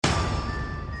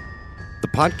The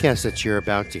podcast that you're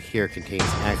about to hear contains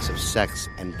acts of sex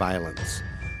and violence.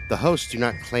 The hosts do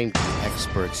not claim to be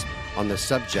experts on the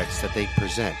subjects that they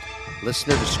present.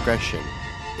 Listener discretion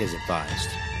is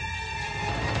advised.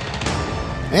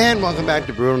 And welcome back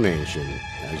to Brutal Nation.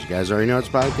 As you guys already know, it's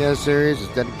a podcast series.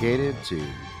 It's dedicated to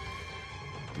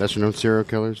lesser-known serial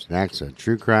killers and acts of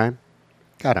true crime.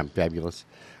 God, I'm fabulous.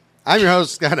 I'm your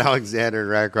host, Scott Alexander,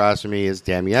 and right across from me is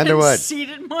Tammy Underwood.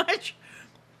 Conceited much?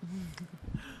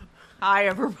 Hi,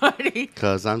 everybody.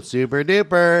 Because I'm super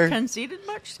duper. Conceited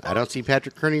much, Scott? I don't see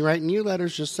Patrick Kearney writing you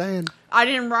letters, just saying. I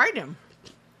didn't write him.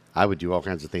 I would do all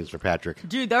kinds of things for Patrick.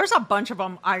 Dude, there's a bunch of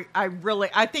them. I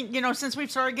think, since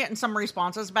we've started getting some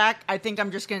responses back, I think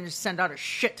I'm just going to send out a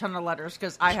shit ton of letters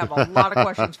because I have a lot of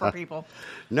questions for people.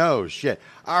 No shit.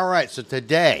 All right, so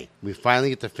today we finally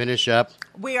get to finish up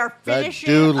We are the finishing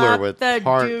Doodler up with the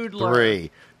part Doodler.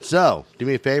 3. So, do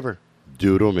me a favor.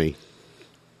 Doodle me.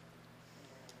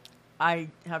 I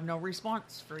have no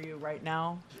response for you right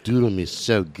now. Doodle me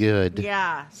so good.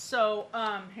 Yeah, so,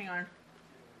 hang on.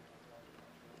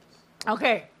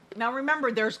 Okay, now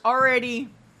remember, there's already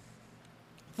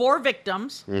 4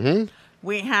 victims. Mm-hmm.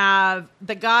 We have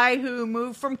the guy who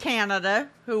moved from Canada,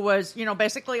 who was,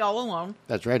 basically all alone.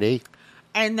 That's right, eh?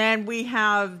 And then we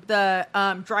have the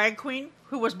drag queen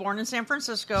who was born in San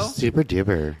Francisco. Super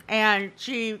duper. And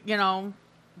she,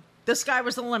 the sky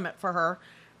was the limit for her.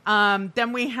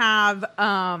 Then we have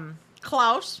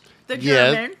Klaus, the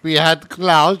German. Yes, we had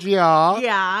Klaus, yeah.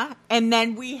 Yeah. And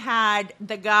then we had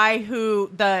the guy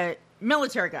the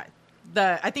military guy.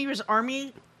 I think he was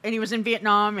Army, and he was in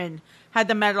Vietnam and had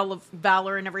the Medal of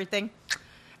Valor and everything.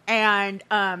 And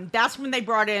that's when they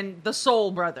brought in the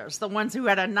Soul Brothers, the ones who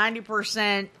had a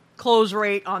 90% close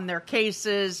rate on their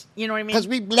cases. You know what I mean? Because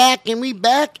we black and we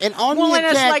back and on the and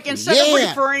it's attack. like, instead of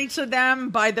referring to them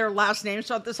by their last names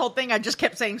throughout this whole thing, I just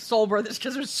kept saying Soul Brothers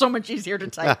because it was so much easier to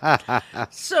type.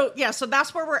 So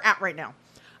that's where we're at right now.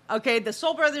 Okay, the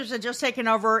Soul Brothers had just taken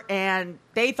over, and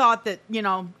they thought that,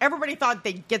 everybody thought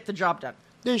they'd get the job done.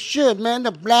 They should, man.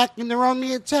 They're black and they're on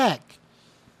the attack.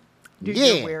 Dude, yeah.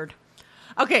 You're weird.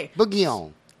 Okay. Boogie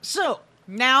on. So,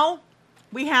 now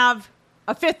we have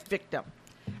a 5th victim.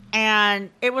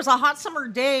 And it was a hot summer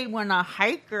day when a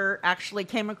hiker actually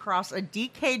came across a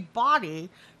decayed body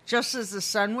just as the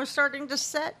sun was starting to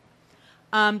set.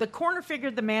 The coroner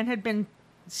figured the man had been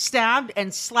stabbed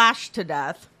and slashed to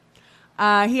death.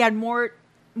 He had more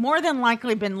than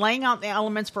likely been laying out the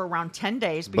elements for around 10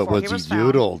 days before he was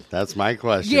found. Doodled? That's my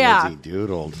question. Yeah. Was he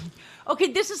doodled?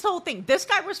 Okay, this is the whole thing. This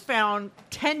guy was found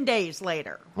 10 days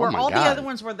later, where my all God. the other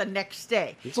ones were the next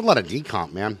day. It's a lot of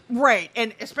decomp, man. Right,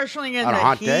 and especially in On a the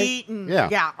hot heat. day? And,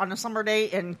 Yeah. on a summer day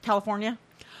in California.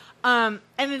 And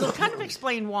it'll kind of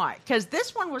explain why. Because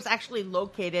this one was actually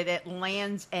located at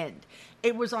Land's End.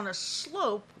 It was on a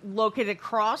slope located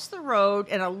across the road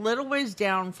and a little ways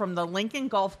down from the Lincoln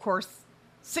Golf Course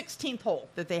 16th hole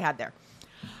that they had there.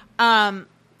 I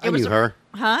knew her.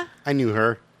 Huh? I knew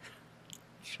her.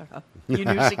 Shut up. You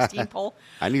knew 16th hole?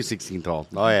 I knew 16th hole.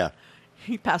 Oh, yeah.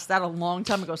 He passed that a long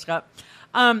time ago, Scott.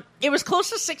 It was close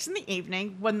to 6 in the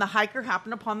evening when the hiker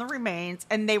happened upon the remains,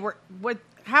 and what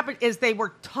happened is they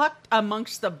were tucked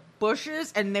amongst the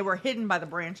bushes, and they were hidden by the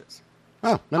branches.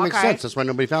 Oh, that makes Okay. sense. That's why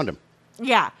nobody found him.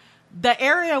 Yeah. The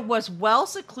area was well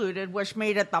secluded, which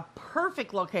made it the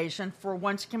perfect location for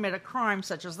one to commit a crime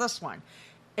such as this one.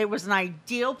 It was an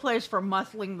ideal place for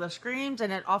muffling the screams,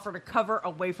 and it offered a cover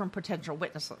away from potential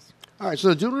witnesses. All right,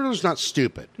 so the doodler's not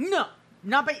stupid. No,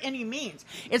 not by any means.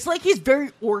 It's like he's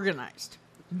very organized.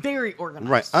 Very organized.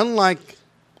 Right. Unlike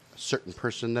a certain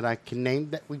person that I can name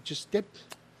that we just did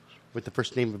with the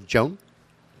first name of Joan.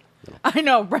 I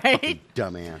know, right? Fucking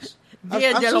dumbass.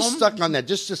 Yeah, I'm so Dylan. stuck on that.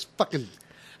 Just fucking...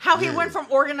 How he went from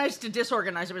organized to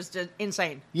disorganized, it was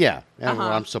insane. Yeah. And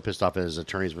well, I'm so pissed off at his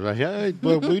attorneys. But, hey,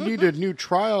 but we need a new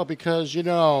trial because, it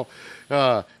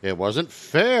wasn't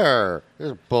fair.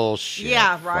 It's bullshit.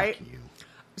 Yeah, Fuck right? you.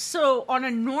 So on a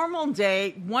normal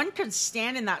day, one could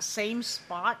stand in that same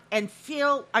spot and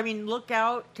look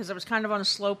out, because it was kind of on a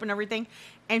slope and everything,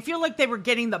 and feel like they were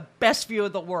getting the best view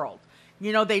of the world.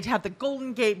 They'd have the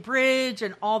Golden Gate Bridge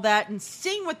and all that, and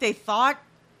seeing what they thought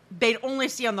they'd only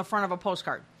see on the front of a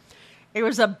postcard. It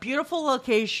was a beautiful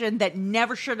location that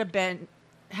never should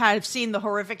have seen the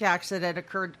horrific accident that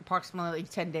occurred approximately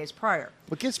 10 days prior.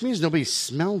 What gets me is nobody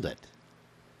smelled it.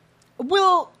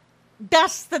 Well,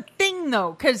 that's the thing,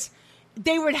 though, because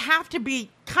they would have to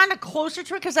be kind of closer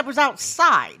to it because it was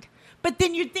outside. But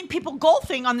then you'd think people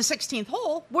golfing on the 16th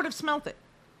hole would have smelt it.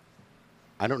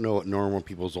 I don't know what normal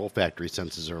people's olfactory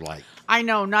senses are like. I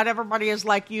know. Not everybody is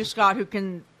like you, Scott, who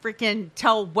can freaking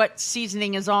tell what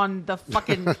seasoning is on the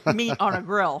fucking meat on a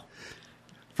grill.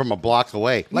 from a block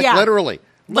away. Like Yeah. literally.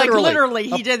 Literally,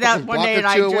 he did that A one block day, or and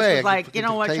I two just away. was like, you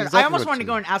know what? Tell you I exactly almost what wanted to you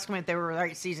go mean. and ask him if they were the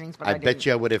right seasonings, but I I didn't. bet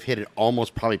you I would have hit it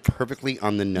almost probably perfectly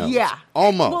on the nose. Yeah.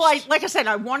 Almost. Well, like I said,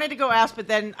 I wanted to go ask, but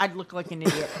then I'd look like an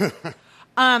idiot.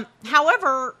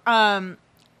 However,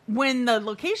 when the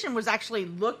location was actually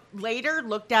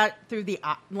looked at through the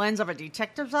lens of a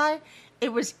detective's eye,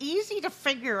 it was easy to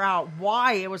figure out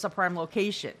why it was a prime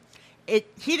location. He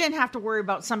didn't have to worry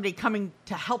about somebody coming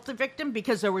to help the victim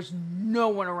because there was no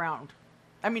one around.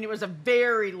 I mean, it was a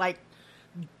very,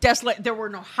 desolate. There were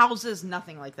no houses,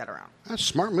 nothing like that around. That's a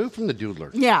smart move from the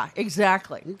doodler. Yeah,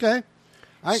 exactly. Okay.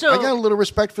 I So- got a little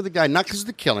respect for the guy, not because of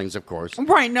the killings, of course.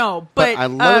 Right, no, But but I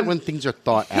love it when things are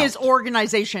thought out. his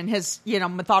organization, his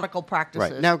methodical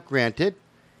practices. Right. Now, granted,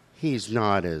 he's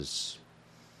not as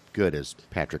good as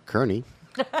Patrick Kearney.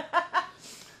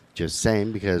 Just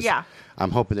saying, because Yeah.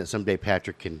 I'm hoping that someday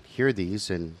Patrick can hear these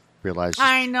and realize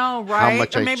I know, right?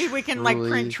 much Or I maybe we can truly-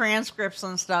 print transcripts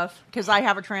and stuff because I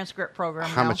have a transcript program.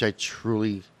 how now. much I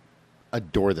truly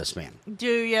adore this man. Do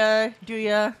ya?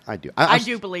 I do. I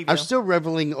do believe I'm you. still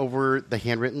reveling over the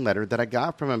handwritten letter that I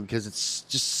got from him because it's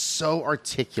just so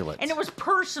articulate. And it was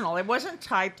personal. It wasn't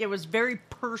typed. It was very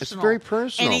personal. very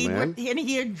personal, and man. And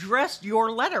he addressed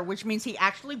your letter, which means he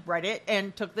actually read it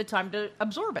and took the time to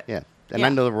absorb it. Yeah. And Yeah. I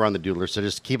know that we're on the doodler, so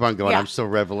just keep on going. Yeah. I'm still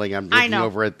reveling. I'm I looking know.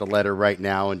 over at the letter right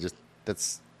now, and just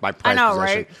that's my prized know,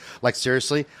 possession. right? Like,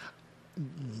 seriously,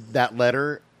 that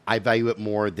letter, I value it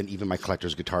more than even my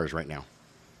collector's guitars right now.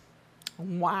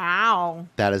 Wow.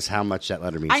 That is how much that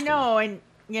letter means I to me. know,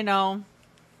 and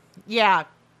yeah,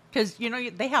 because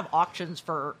they have auctions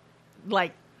for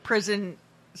prison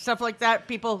stuff like that.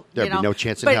 People, There'd be no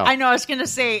chance in but hell. I know I was going to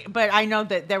say, but I know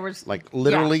that there was Like,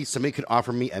 literally, somebody could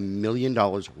offer me $1 million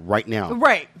right now.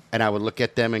 Right. And I would look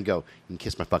at them and go, you can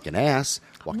kiss my fucking ass.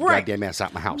 Walk your Right. goddamn ass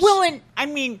out my house. Well, and I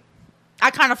mean, I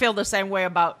kind of feel the same way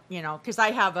about because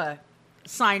I have a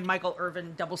signed Michael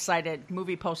Irvin double-sided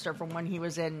movie poster from when he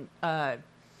was in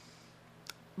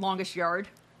Longest Yard.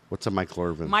 What's a Michael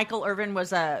Irvin? Michael Irvin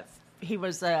was a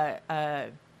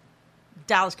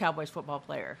Dallas Cowboys football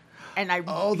player, and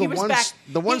he was back,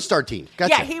 the one-star team.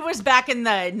 Gotcha. Yeah, he was back in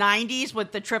the '90s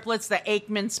with the triplets, the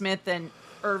Aikman, Smith, and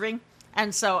Irving.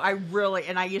 And so I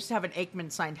used to have an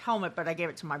Aikman signed helmet, but I gave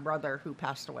it to my brother who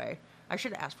passed away. I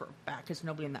should have asked for it back because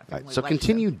nobody in that All family. right, so liked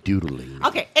continue him. doodling.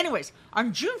 Okay, anyways,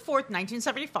 on June 4th,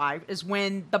 1975 is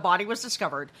when the body was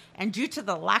discovered, and due to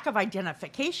the lack of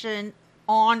identification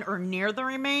on or near the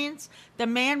remains, the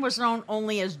man was known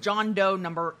only as John Doe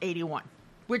number 81,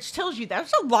 which tells you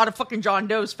there's a lot of fucking John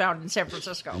Does found in San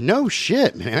Francisco. No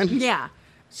shit, man. Yeah.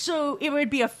 So it would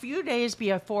be a few days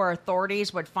before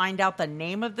authorities would find out the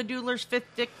name of the doodler's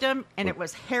fifth victim, and it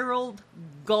was Harold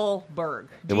Goldberg.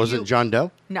 It wasn't John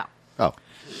Doe? No. Oh.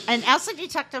 And as the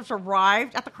detectives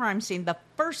arrived at the crime scene, the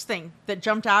first thing that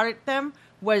jumped out at them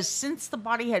was since the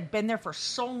body had been there for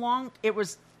so long, it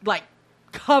was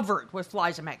covered with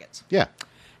flies and maggots. Yeah.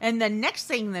 And the next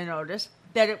thing they noticed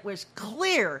that it was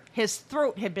clear his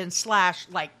throat had been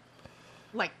slashed like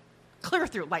clear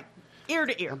through, like ear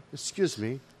to ear. Excuse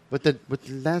me. With the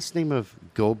last name of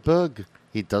Goldberg,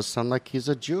 he does sound like he's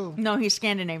a Jew. No, he's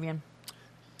Scandinavian.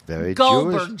 Very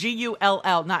Goldberg, Jewish.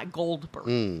 Gull, not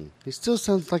Goldberg. He still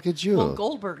sounds like a Jew. Well,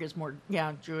 Goldberg is more,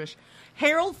 Jewish.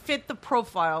 Harold fit the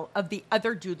profile of the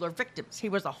other doodler victims. He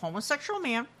was a homosexual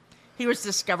man. He was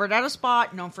discovered at a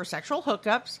spot known for sexual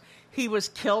hookups. He was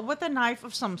killed with a knife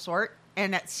of some sort.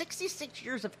 And at 66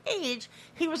 years of age,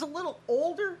 he was a little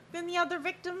older than the other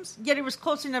victims, yet he was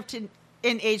close enough in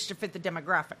age to fit the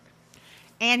demographic.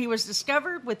 And he was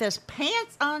discovered with his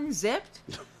pants unzipped,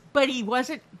 but he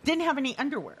didn't have any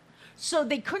underwear. So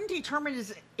they couldn't determine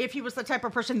if he was the type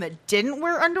of person that didn't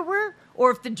wear underwear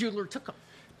or if the doodler took them.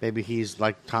 Maybe he's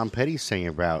like Tom Petty saying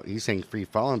about, he's saying free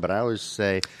falling, but I always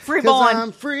say, Free 'cause ballin'.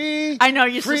 I'm free. I know,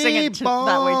 you used to sing it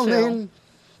that way, too. ballin'.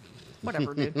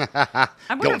 Whatever, dude. I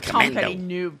wonder Go if Tom commando. Petty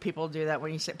knew people do that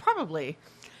when you say probably.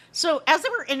 So as they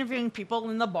were interviewing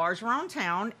people in the bars around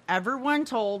town, everyone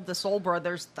told the Soul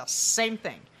Brothers the same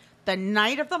thing. The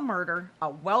night of the murder, a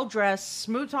well-dressed,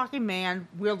 smooth-talking man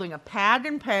wielding a pad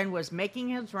and pen was making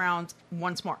his rounds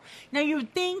once more. Now,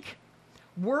 you'd think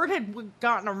word had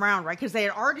gotten around, right? Because they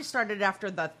had already started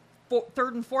after the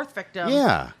third and fourth victim.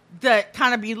 Yeah. That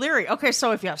kind of be leery. Okay,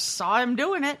 so if you saw him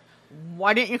doing it,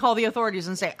 why didn't you call the authorities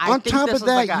and say, I On think top this of is the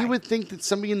that, guy? you would think that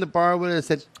somebody in the bar would have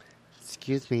said,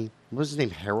 excuse me, what was his name,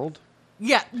 Harold?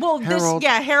 Yeah, well, Harold.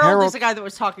 Harold is the guy that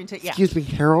was talking to, yeah. Excuse me,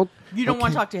 Harold? You don't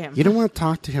want to talk to him. You don't want to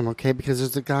talk to him, okay? Because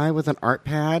there's a guy with an art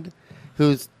pad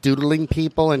who's doodling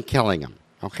people and killing them.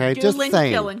 Okay, Doodling, just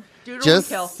saying. killing. Doodle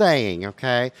Just and kill. saying.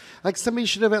 Okay, like somebody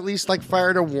should have at least like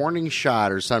fired a warning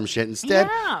shot or some shit. Instead,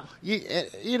 Yeah.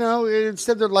 you know,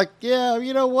 instead they're like, yeah,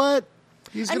 you know what?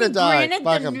 He's I gonna mean, die. granted,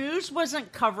 Fuck the him. news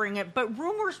wasn't covering it, but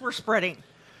rumors were spreading.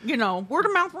 You know, word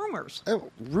of mouth rumors.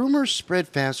 Rumors spread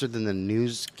faster than the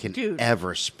news can Dude.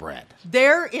 ever spread.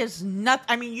 There is nothing.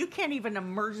 I mean, you can't even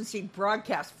emergency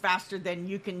broadcast faster than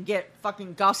you can get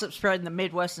fucking gossip spread in the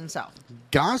Midwest and South.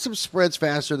 Gossip spreads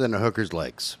faster than a hooker's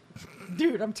legs.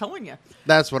 Dude, I'm telling you.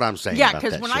 That's what I'm saying. Yeah, about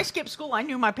because that when shit. I skipped school, I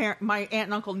knew my aunt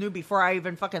and uncle knew before I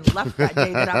even fucking left that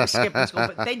day that I was skipping school.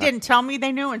 But they didn't tell me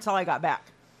they knew until I got back.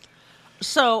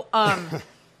 So,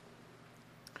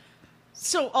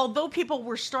 so although people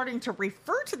were starting to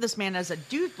refer to this man as a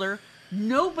doodler,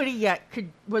 nobody yet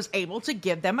was able to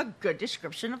give them a good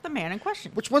description of the man in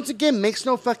question. Which once again makes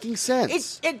no fucking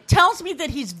sense. It tells me that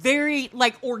he's very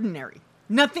like ordinary.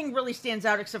 Nothing really stands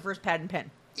out except for his pad and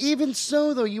pen. Even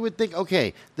so, though, you would think,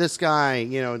 okay, this guy,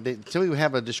 you know, somebody would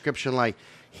have a description like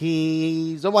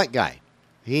he's a white guy.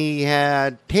 He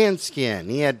had tan skin.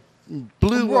 He had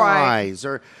blue eyes,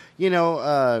 or you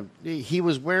know, he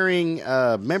was wearing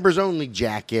a members only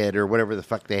jacket or whatever the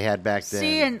fuck they had back then.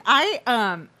 See, and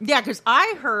I, yeah, because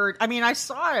I heard, I mean, I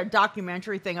saw a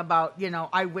documentary thing about, you know,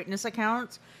 eyewitness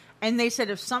accounts, and they said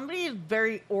if somebody is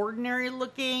very ordinary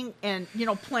looking and, you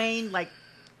know, plain, like,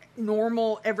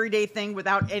 normal, everyday thing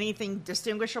without anything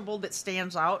distinguishable that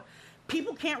stands out,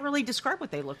 people can't really describe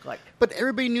what they look like. But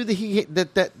everybody knew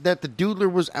that that the doodler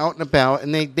was out and about,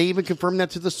 and they even confirmed that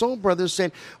to the Soul Brothers,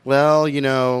 saying, "Well, you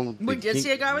know, We did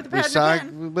see a guy with a pad and a saw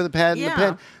pen. with a pad and Yeah. a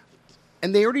pen."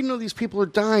 And they already know these people are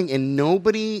dying, and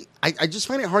nobody. I just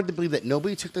find it hard to believe that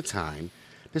nobody took the time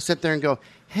to sit there and go,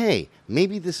 "Hey,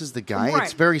 maybe this is the guy. Right.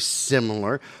 It's very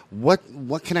similar. What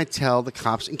can I tell the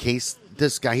cops in case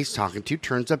this guy he's talking to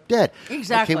turns up dead?"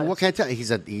 Exactly. Okay, well, what can I tell?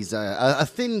 He's a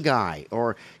thin guy,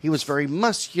 or he was very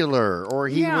muscular, or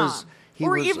he was.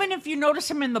 Or even if you notice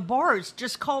him in the bars,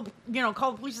 just call the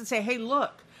police and say, "Hey,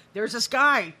 look, there's this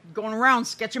guy going around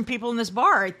sketching people in this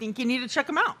bar. I think you need to check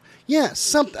him out." Yeah,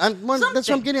 something. That's what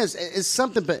I'm getting at. Is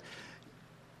something, but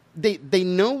they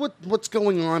know what's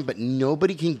going on, but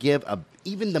nobody can give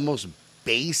even the most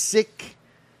basic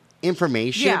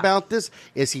information Yeah. about this.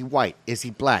 Is he white? Is he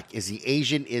black? Is he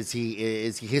Asian? Is he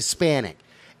Hispanic?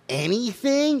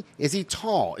 Anything? Is he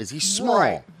tall? Is he small?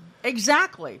 Right.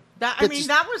 Exactly. That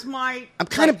was my. I'm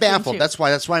kind of thing, baffled. too. That's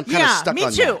why I'm kind of stuck me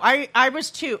on too. that. I was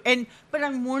too. But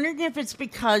I'm wondering if it's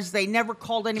because they never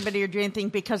called anybody or did anything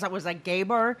because I was a gay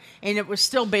bar and it was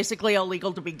still basically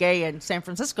illegal to be gay in San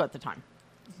Francisco at the time.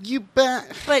 You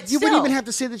bet. But you wouldn't still. even have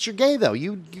to say that you're gay, though.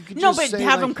 You could No, just but say,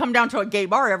 have like, them come down to a gay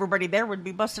bar, everybody there would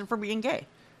be busted for being gay.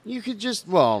 You could just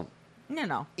No.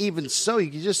 even so, you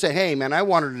could just say, "Hey, man, I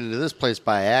wandered into this place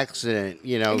by accident."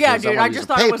 You know, Yeah, 'cause dude. wanted I to just use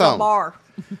thought it was a payphone." bar.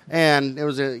 And it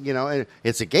was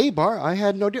it's a gay bar. I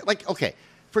had no idea. Like, okay,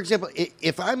 for example,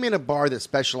 if I'm in a bar that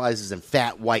specializes in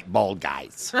fat, white, bald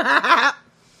guys,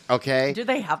 okay, Do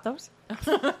they have those?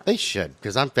 they should,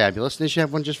 because I'm fabulous, and they should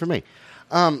have one just for me.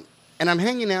 And I'm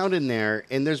hanging out in there,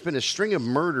 and there's been a string of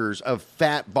murders of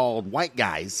fat, bald, white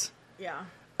guys. Yeah.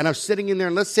 And I'm sitting in there,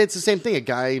 and let's say it's the same thing. A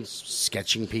guy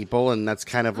sketching people, and that's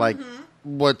kind of like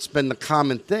what's been the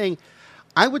common thing.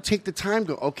 I would take the time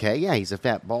to go, okay, yeah, he's a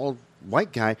fat, bald,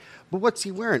 white guy, but what's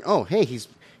he wearing? Oh, hey, he's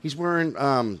wearing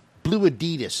blue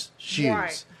Adidas shoes.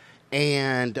 Right.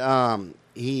 And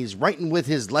he's writing with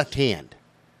his left hand.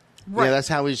 Right. Yeah, that's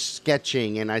how he's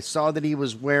sketching. And I saw that he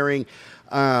was wearing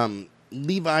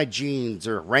Levi jeans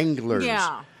or Wranglers.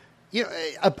 Yeah. You know,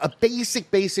 a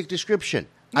basic description.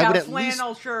 Yeah, I would a at flannel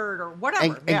least, shirt or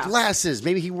whatever. and glasses.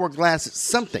 Maybe he wore glasses.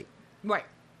 Something. Right.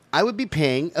 I would be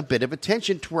paying a bit of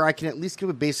attention to where I can at least give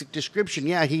a basic description.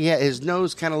 Yeah, his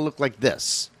nose kind of looked like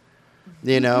this.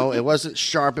 You know, it wasn't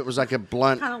sharp. It was like a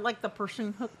blunt. Kind of like the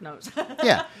Persian hook nose.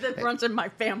 Yeah. That runs in my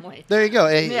family. There you go.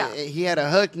 Yeah. He had a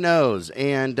hook nose,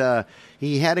 and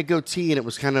he had a goatee, and it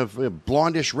was kind of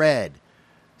blondish red.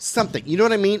 Something. You know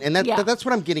what I mean? And Yeah. that's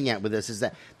what I'm getting at with this, is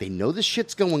that they know this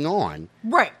shit's going on,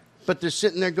 Right. but they're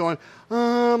sitting there going,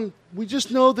 we just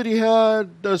know that he had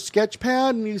a sketch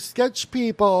pad and he sketched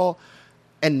people,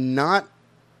 and not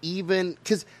even,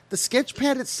 because the sketch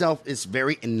pad itself is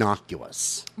very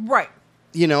innocuous. Right.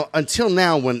 You know, until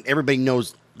now, when everybody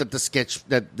knows that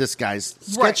this guy's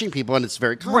sketching people, and it's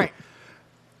very common. Right.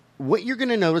 What you're going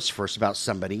to notice first about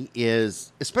somebody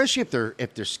is, especially if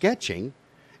they're sketching,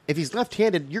 if he's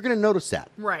left-handed, you're going to notice that.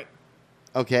 Right.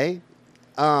 Okay?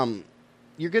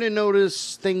 You're going to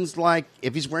notice things like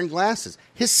if he's wearing glasses,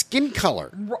 his skin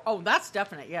color. Oh, that's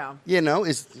definite. Yeah. You know,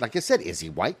 is, like I said, is he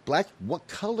white, black? What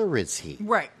color is he?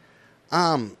 Right.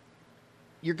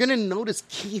 you're going to notice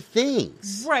key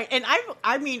things. Right. And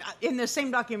I mean, in the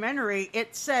same documentary,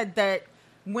 it said that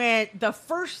when the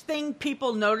first thing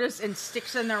people notice and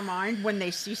sticks in their mind when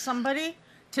they see somebody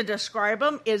to describe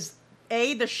them is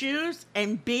A, the shoes,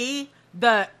 and B,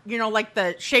 the, like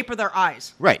the shape of their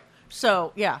eyes. Right.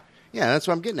 So, yeah. Yeah, that's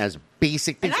what I'm getting as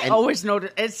basic things. And I always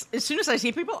notice, as soon as I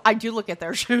see people, I do look at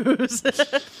their shoes.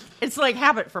 It's like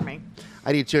habit for me.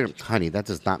 I do too. Honey, that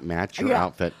does not match your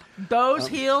outfit. Those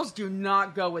heels do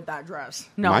not go with that dress.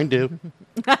 No. Mine do.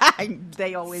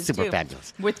 They always do. Super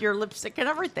fabulous. With your lipstick and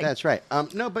everything. That's right.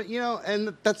 No, but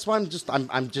and that's why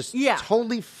I'm just Yeah.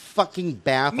 totally fucking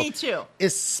baffled. Me too.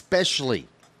 Especially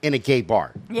in a gay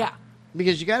bar. Yeah.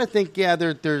 Because you got to think,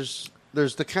 there's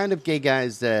the kind of gay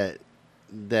guys that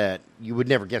you would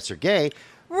never guess are gay.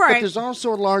 Right. But there's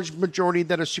also a large majority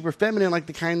that are super feminine, like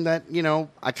the kind that,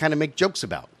 I kind of make jokes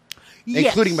about. Yes.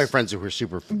 Including my friends who are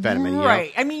super feminine.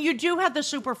 Right. I mean, you do have the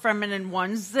super feminine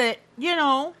ones that,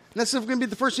 And that's going to be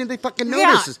the first thing they fucking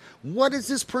Yeah. notice is, what is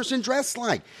this person dressed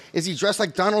like? Is he dressed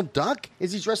like Donald Duck?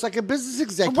 Is he dressed like a business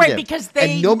executive? Right, because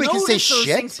they and nobody can say notice those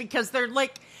shit. things because they're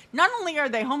like, not only are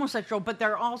they homosexual, but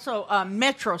they're also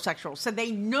metrosexual. So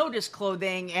they notice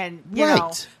clothing and,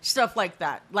 stuff like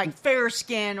that. Like fair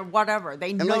skin or whatever.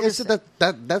 They And notice like I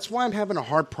said, that's why I'm having a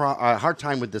hard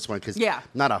time with this one. Because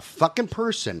not a fucking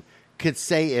person could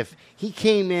say if he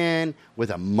came in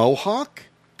with a mohawk.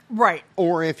 Right.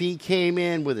 Or if he came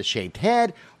in with a shaved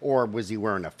head, or was he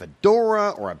wearing a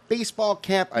fedora, or a baseball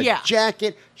cap, a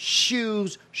jacket,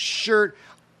 shoes, shirt.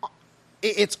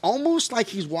 It's almost like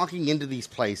he's walking into these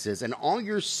places, and all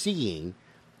you're seeing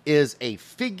is a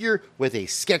figure with a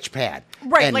sketch pad.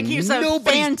 Right, and like he's a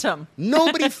phantom.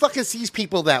 Nobody fucking sees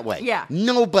people that way. Yeah.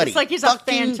 Nobody. It's like he's a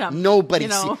phantom. Nobody. You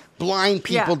know? Blind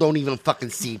people don't even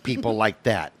fucking see people like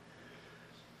that.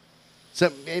 So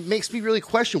it makes me really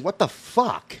question what the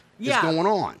fuck is going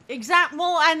on. Exactly.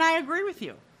 Well, and I agree with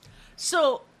you.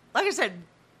 So, like I said,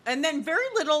 and then very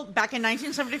little back in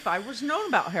 1975 was known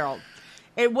about Harold.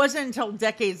 It wasn't until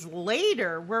decades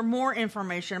later where more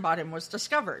information about him was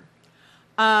discovered.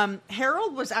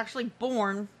 Harold was actually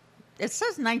born, it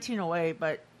says 1908,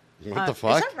 but... What the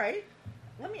fuck? Is that right?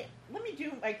 Let me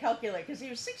do my calculate, because he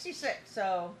was 66,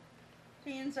 so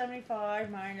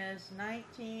 1975 minus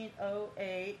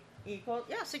 1908 equals,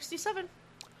 67.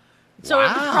 So it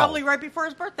was probably right before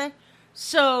his birthday.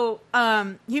 So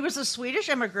he was a Swedish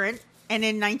immigrant, and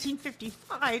in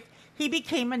 1955, he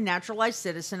became a naturalized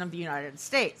citizen of the United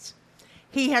States.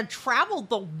 He had traveled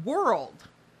the world,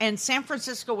 and San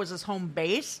Francisco was his home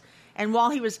base. And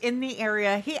while he was in the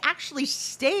area, he actually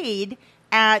stayed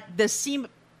at the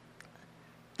Seaman's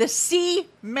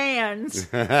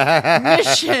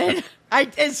Mission.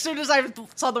 As soon as I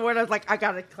saw the word, I was like, I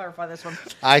got to clarify this one.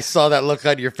 I saw that look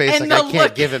on your face, And like I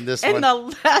can't give him this one. And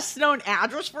the last known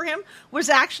address for him was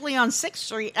actually on 6th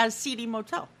Street as CD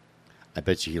Motel. I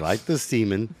bet you he liked the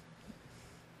semen.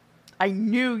 I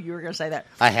knew you were going to say that.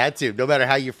 I had to, no matter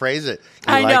how you phrase it.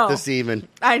 I liked know. the semen.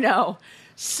 I know.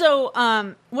 So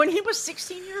when he was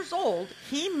 16 years old,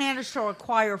 he managed to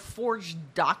acquire forged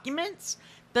documents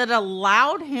that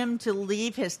allowed him to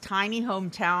leave his tiny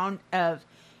hometown of,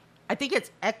 I think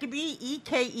it's Ekeby,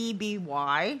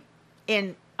 Ekeby,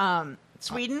 in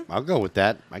Sweden. I'll go with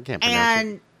that. I can't pronounce it.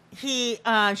 And he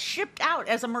shipped out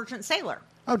as a merchant sailor.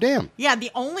 Oh, damn. Yeah, the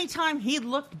only time he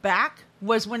looked back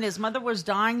was when his mother was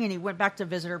dying and he went back to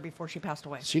visit her before she passed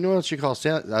away. So you know what you call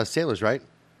sailors, right?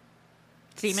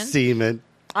 Seaman? Seaman.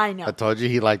 I know. I told you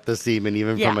he liked the semen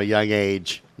even from a young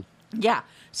age. Yeah.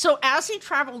 So as he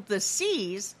traveled the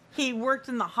seas, he worked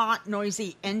in the hot,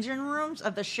 noisy engine rooms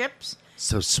of the ships.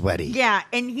 So sweaty. Yeah,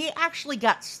 and he actually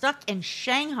got stuck in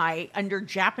Shanghai under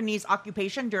Japanese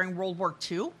occupation during World War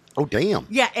II. Oh, damn.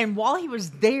 Yeah, and while he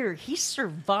was there, he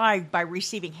survived by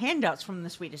receiving handouts from the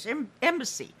Swedish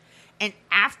embassy. And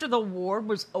after the war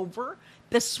was over,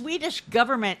 the Swedish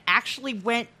government actually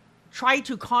tried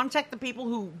to contact the people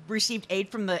who received aid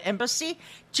from the embassy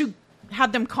to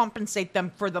have them compensate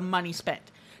them for the money spent.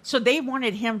 So they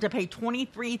wanted him to pay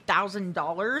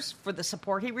 $23,000 for the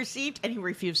support he received, and he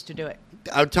refused to do it.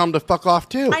 I would tell him to fuck off,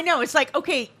 too. I know. It's like,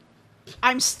 okay,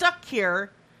 I'm stuck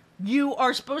here. You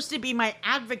are supposed to be my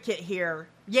advocate here,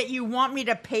 yet you want me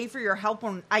to pay for your help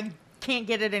when I can't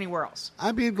get it anywhere else.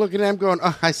 I'd be looking at him going,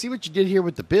 oh, I see what you did here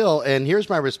with the bill, and here's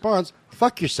my response.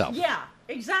 Fuck yourself. Yeah,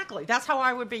 exactly. That's how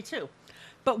I would be, too.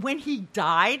 But when he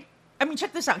died, I mean,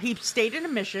 check this out. He stayed in a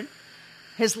mission.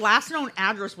 His last known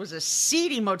address was a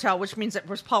seedy motel, which means it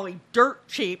was probably dirt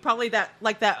cheap. Probably that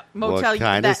motel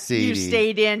that you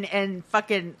stayed in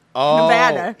fucking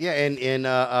Nevada. Yeah, in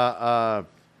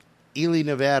Ely,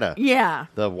 Nevada. Yeah.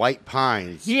 The White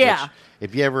Pines. Yeah. Which,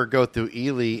 if you ever go through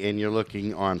Ely and you're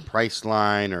looking on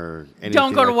Priceline or anything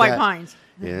Don't go to like White that, Pines.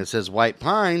 and it says White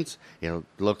Pines. It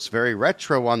looks very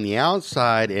retro on the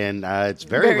outside, and it's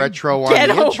very retro on the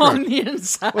ghetto inside. on the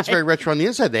inside. Well, it's very retro on the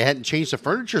inside. They hadn't changed the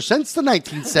furniture since the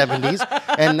 1970s,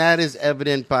 and that is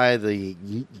evident by the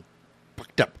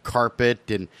fucked up carpet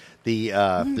and the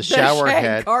shower shag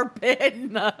head. carpet.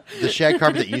 And, The shag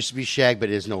carpet that used to be shag but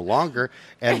is no longer,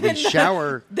 and the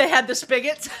shower. They had the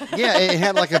spigots. Yeah, it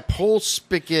had like a pole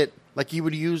spigot, like you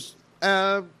would use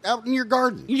out in your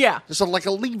garden. Yeah. Just like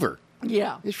a lever.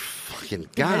 Yeah. It's fucking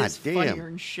It's funnier goddamn.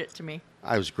 and shit to me.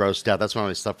 I was grossed out. That's when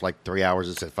I slept like 3 hours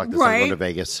and said, "Fuck this! I'm Right. going to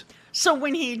Vegas." So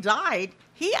when he died,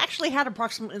 he actually had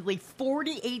approximately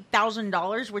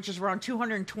 $48,000, which is around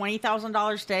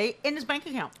 $220,000 today, in his bank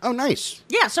account. Oh, nice.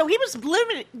 Yeah, so he was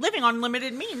living on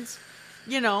limited means,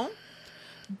 you know.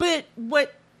 But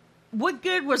what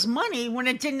good was money when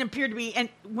it didn't appear to be, and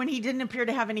when he didn't appear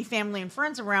to have any family and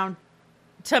friends around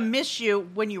to miss you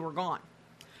when you were gone?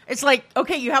 It's like,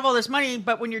 okay, you have all this money,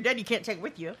 but when you're dead, you can't take it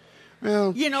with you.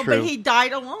 Well, You know, true. but he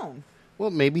died alone. Well,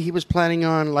 maybe he was planning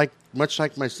on, like, much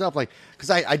like myself, like, because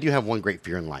I do have one great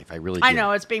fear in life. I really do. I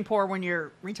know, it's being poor when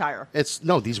you retire. It's,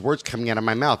 no, these words coming out of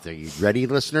my mouth. Are you ready,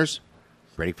 listeners?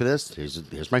 Ready for this?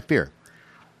 Here's my fear.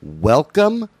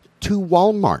 Welcome to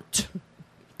Walmart.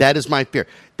 That is my fear.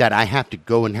 That I have to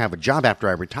go and have a job after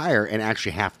I retire and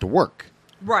actually have to work.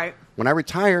 Right, When I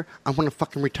retire, I want to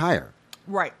fucking retire.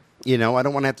 right. You know, I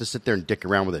don't want to have to sit there and dick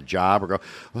around with a job or go,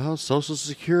 well, Social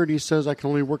Security says I can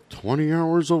only work 20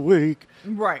 hours a week.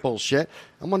 Right. Bullshit.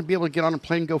 I want to be able to get on a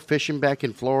plane and go fishing back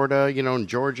in Florida, you know, in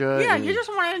Georgia. Yeah, and- you just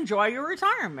want to enjoy your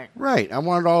retirement. Right. I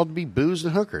want it all to be booze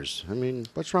and hookers. I mean,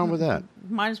 what's wrong with that?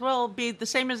 Might as well be the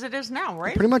same as it is now,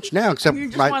 right? Pretty much now, except You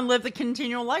just my, want to live the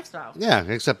continual lifestyle. yeah,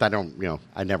 except I don't, you know,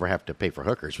 I never have to pay for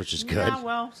hookers, which is good. Yeah,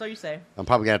 well, so you say. I'm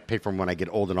probably going to pay for them when I get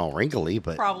old and all wrinkly,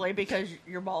 but Probably because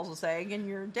your balls will sag and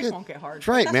your dick won't get hard. that's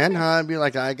right, That's man. okay. I'd be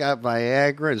like, I got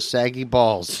Viagra and saggy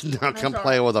balls. Now come all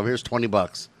play right. with them. Here's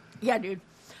 $20. Yeah, dude.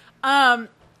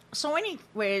 So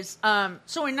anyways,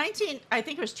 so in I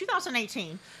think it was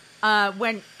 2018,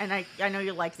 when, and I know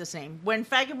you like this name, when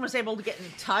Fagin was able to get in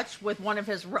touch with one of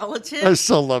his relatives. I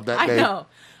still love that I name. know.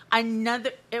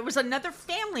 It was another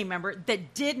family member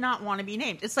that did not want to be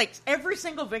named. It's like every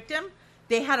single victim,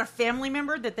 they had a family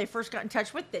member that they first got in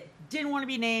touch with that didn't want to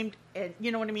be named, and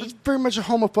you know what I mean? It's very much a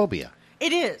homophobia.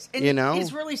 It is. And You know?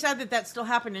 it's really sad that still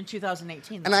happened in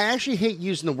 2018. And I actually hate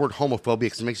using the word homophobia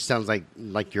because it makes it sound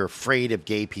like you're afraid of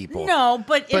gay people. No,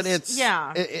 but But it's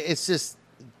yeah. it's just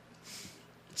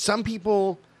some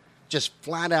people just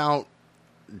flat out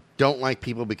don't like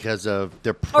people because of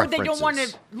their Or preferences. they don't want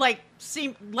to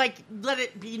let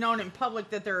it be known in public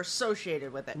that they're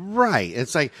associated with it. Right.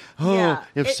 It's like, oh, Yeah.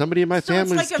 if somebody in my so it's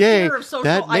family's like a gay, fear of social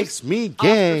that makes me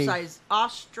gay.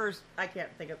 I can't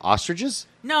think of Ostriches?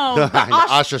 no the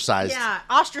Ostracized. Yeah,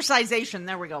 ostracization.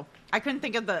 There we go. I couldn't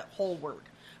think of the whole word,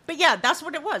 but yeah, that's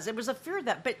what it was. It was a fear of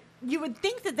that. But you would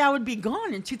think that would be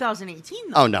gone in 2018.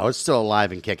 Though. Oh, no, it's still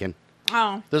alive and kicking.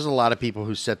 Oh, There's a lot of people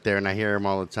who sit there, and I hear them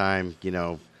all the time, you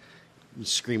know,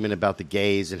 screaming about the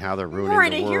gays and how they're ruining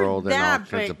right, the I hear world and all that,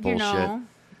 kinds of but, you bullshit. know,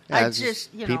 Yeah, I it's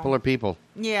just, you people know. are people.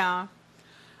 Yeah.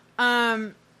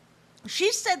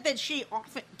 She said that she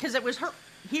often, because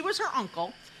he was her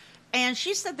uncle, and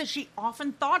she said that she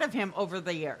often thought of him over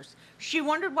the years. She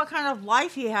wondered what kind of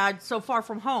life he had so far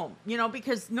from home, you know,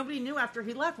 because nobody knew after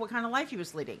he left what kind of life he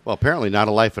was leading. Well, apparently not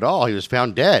a life at all. He was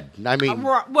found dead. I mean,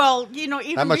 Well, you know,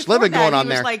 even Not much before living that, going on he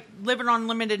was there. like living on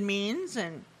limited means,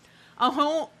 and a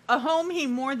home he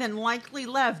more than likely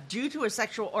left due to his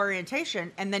sexual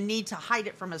orientation and the need to hide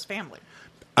it from his family.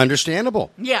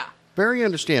 understandable. Yeah. Very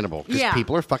understandable. Because Yeah.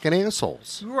 people are fucking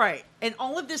assholes. Right. And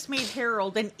all of this made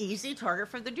Harold an easy target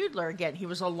for the Doodler. Again, he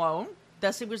was alone,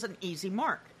 thus he was an easy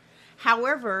mark.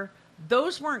 However,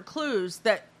 those weren't the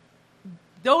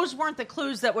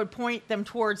clues that would point them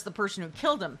towards the person who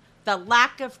killed him. The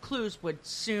lack of clues would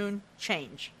soon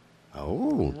change.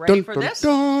 Oh. Ready for this?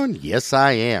 Dun. Yes,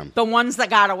 I am. The ones that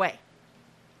got away.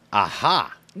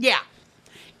 Aha. Yeah.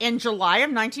 In July of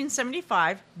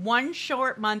 1975, one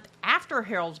short month after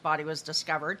Harold's body was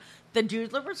discovered, the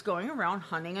Doodler was going around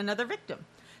hunting another victim.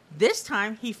 This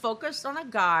time, he focused on a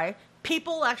guy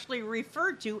people actually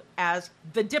referred to as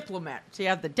the Diplomat. So you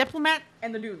have the Diplomat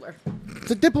and the Doodler. It's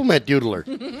a diplomat doodler.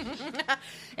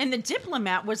 And the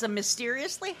Diplomat was a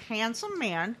mysteriously handsome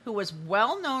man who was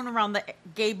well known around the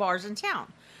gay bars in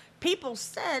town. People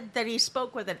said that he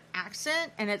spoke with an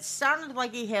accent, and it sounded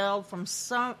like he hailed from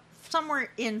somewhere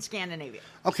in Scandinavia.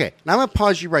 Okay, now I'm going to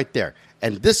pause you right there.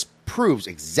 And this proves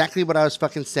exactly what I was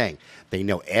fucking saying. They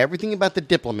know everything about the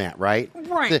diplomat, right?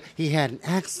 Right. He had an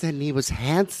accent and he was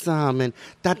handsome and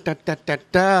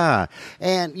da-da-da-da-da.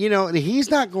 And,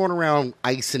 he's not going around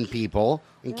icing people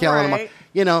and killing them.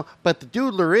 But the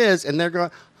doodler is, and they're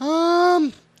going,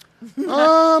 I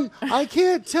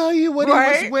can't tell you what he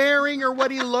was wearing or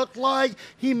what he looked like.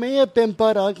 He may have been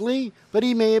butt ugly, but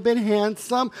he may have been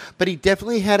handsome. But he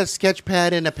definitely had a sketch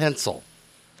pad and a pencil.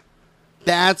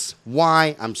 That's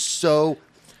why I'm so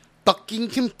fucking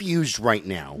confused right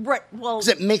now. Right. Well, because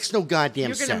it makes no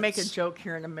goddamn sense. You're going to make a joke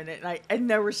here in a minute, and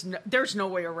there's no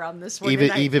way around this one.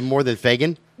 Even more than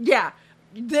Fagin? Yeah.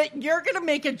 You're going to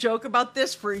make a joke about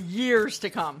this for years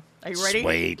to come. Are you ready?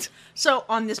 Sweet. So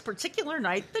on this particular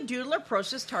night, the doodler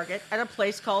approached his target at a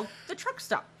place called the Truck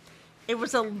Stop. It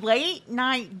was a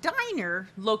late-night diner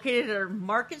located at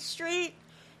Market Street.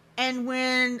 And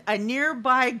when a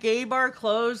nearby gay bar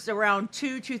closed around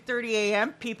 2:30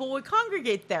 a.m., people would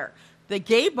congregate there. The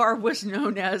gay bar was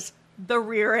known as the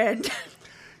Rear End.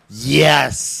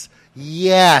 Yes.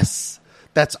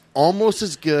 That's almost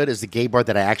as good as the gay bar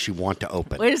that I actually want to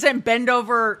open. Wait, is it Bend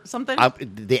Over something?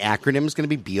 The acronym is going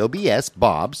to be BOBS,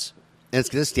 Bob's, and it's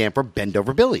going to stand for Bend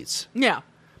Over Billy's. Yeah.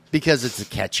 Because it's a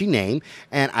catchy name,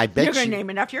 and I bet you're going to name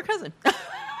it after your cousin.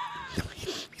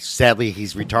 Sadly,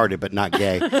 he's retarded, but not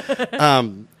gay.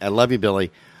 I love you,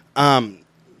 Billy.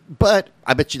 But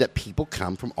I bet you that people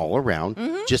come from all around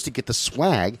just to get the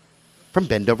swag from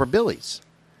Bend Over Billy's.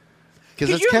 Could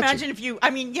you imagine if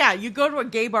you go to a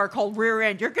gay bar called Rear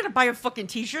End, you're going to buy a fucking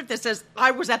T-shirt that says,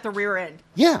 I was at the Rear End.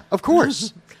 Yeah, of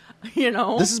course.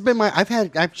 This has been I've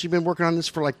actually been working on this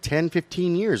for like 10,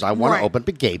 15 years. I want to open up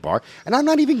a gay bar, and I'm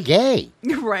not even gay.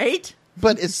 Right.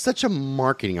 But it's such a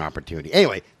marketing opportunity.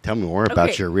 Anyway, tell me more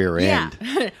about your rear end.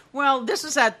 Yeah. Well, this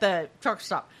is at the truck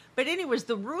stop. But anyways,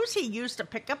 the ruse he used to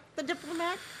pick up the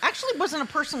diplomat actually wasn't a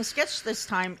personal sketch this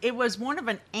time. It was one of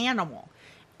an animal.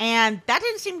 And that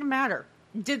didn't seem to matter.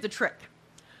 It did the trick.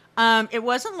 It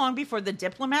wasn't long before the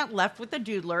diplomat left with the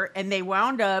doodler, and they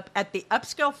wound up at the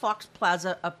upscale Fox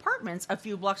Plaza apartments a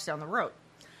few blocks down the road.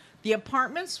 The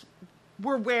apartments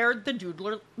were where the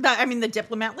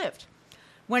diplomat lived.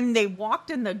 When they walked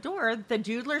in the door, the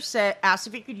doodler asked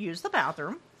if he could use the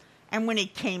bathroom. And when he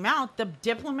came out, the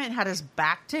diplomat had his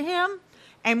back to him.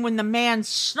 And when the man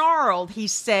snarled, he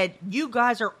said, "You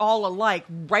guys are all alike,"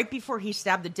 right before he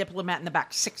stabbed the diplomat in the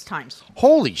back 6 times.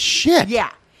 Holy shit.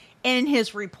 Yeah. In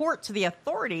his report to the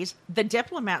authorities, the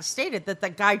diplomat stated that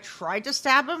the guy tried to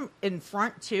stab him in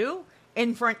front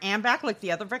and back like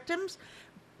the other victims.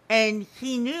 And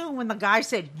he knew when the guy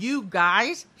said, "You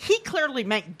guys," he clearly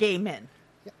meant gay men.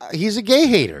 He's a gay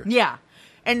hater. Yeah.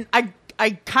 And I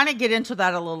kind of get into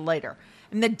that a little later.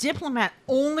 And the diplomat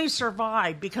only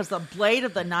survived because the blade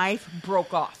of the knife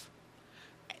broke off.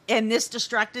 And this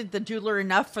distracted the doodler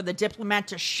enough for the diplomat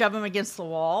to shove him against the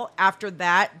wall. After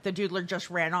that, the doodler just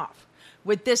ran off.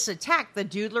 With this attack, the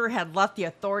doodler had left the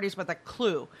authorities with a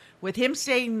clue. With him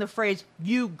saying the phrase,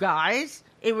 "You guys,"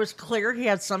 it was clear he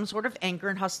had some sort of anger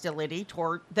and hostility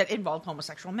that involved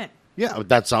homosexual men. Yeah,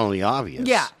 that's only obvious.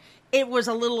 Yeah. It was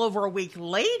a little over a week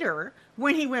later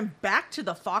when he went back to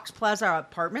the Fox Plaza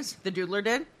apartments, the doodler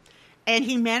did, and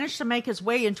he managed to make his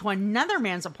way into another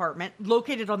man's apartment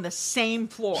located on the same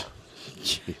floor.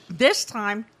 This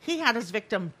time, he had his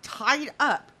victim tied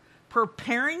up,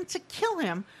 preparing to kill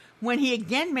him, when he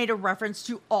again made a reference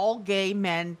to all gay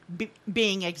men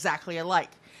being exactly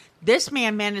alike. This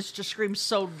man managed to scream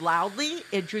so loudly,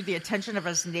 it drew the attention of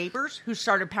his neighbors, who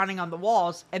started pounding on the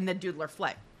walls, and the doodler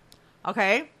fled.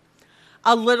 Okay?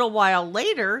 A little while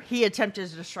later, he attempted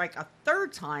to strike a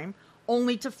third time,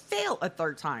 only to fail a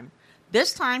third time.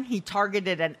 This time, he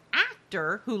targeted an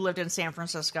actor who lived in San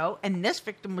Francisco, and this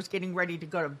victim was getting ready to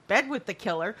go to bed with the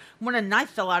killer when a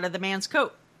knife fell out of the man's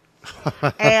coat.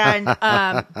 And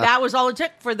that was all it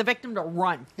took for the victim to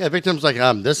run. Yeah, the victim's like,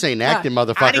 this ain't acting,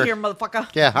 motherfucker. Out of here, motherfucker.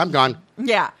 Yeah, I'm gone.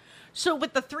 Yeah. So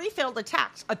with the 3 failed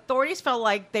attacks, authorities felt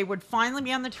like they would finally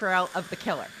be on the trail of the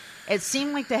killer. It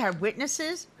seemed like they had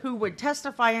witnesses who would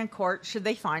testify in court should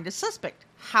they find a suspect.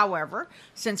 However,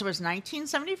 since it was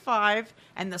 1975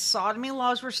 and the sodomy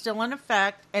laws were still in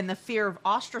effect and the fear of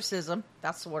ostracism,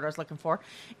 that's the word I was looking for,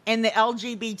 in the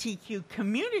LGBTQ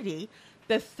community,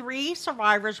 the 3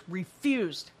 survivors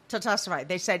refused to testify.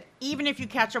 They said, even if you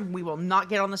catch them, we will not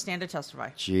get on the stand to testify.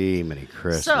 Gee, many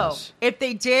Christmas. So, if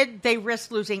they did, they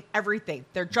risked losing everything.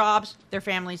 Their jobs, their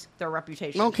families, their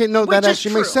reputation. Okay, no, that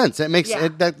actually makes sense. That makes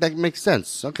that makes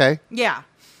sense. Okay. Yeah.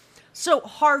 So,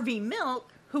 Harvey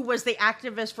Milk, who was the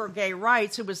activist for gay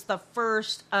rights, who was the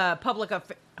first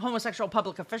homosexual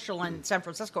public official in San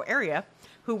Francisco area,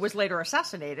 who was later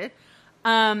assassinated,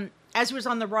 As he was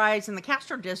on the rise in the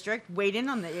Castro district, weighed in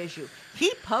on the issue.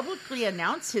 He publicly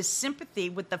announced his sympathy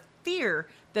with the fear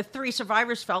the 3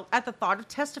 survivors felt at the thought of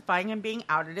testifying and being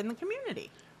outed in the community.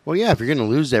 Well, yeah, if you're going to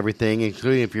lose everything,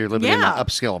 including if you're living in an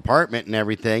upscale apartment and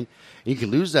everything, you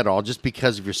can lose that all just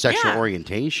because of your sexual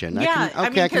orientation. Yeah, I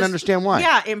can understand why.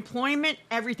 Yeah, employment,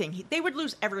 everything. They would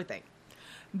lose everything.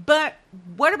 But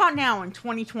what about now in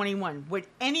 2021? Would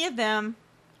any of them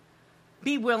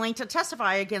be willing to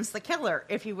testify against the killer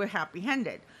if he were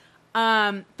apprehended?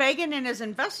 Fagan and his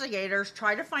investigators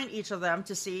tried to find each of them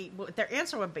to see what their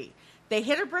answer would be. They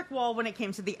hit a brick wall when it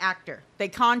came to the actor. They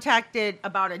contacted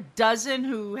about a dozen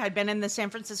who had been in the San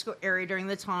Francisco area during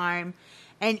the time,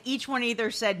 and each one either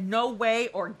said no way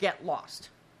or get lost.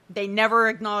 They never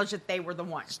acknowledged that they were the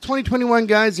ones. It's 2021,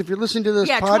 guys. If you're listening to this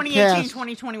podcast... 2018,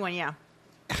 2021, yeah.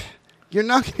 You're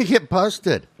not going to get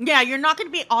busted. Yeah, you're not going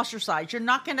to be ostracized. You're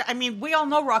not going to... I mean, we all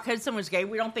know Rock Hudson was gay.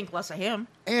 We don't think less of him.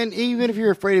 And even if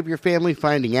you're afraid of your family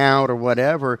finding out or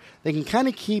whatever, they can kind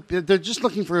of keep... They're just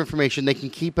looking for information. They can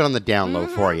keep it on the down low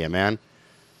for you, man.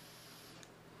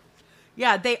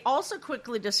 Yeah, they also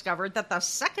quickly discovered that the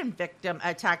second victim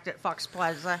attacked at Fox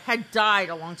Plaza had died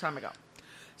a long time ago.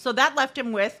 So that left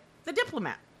him with the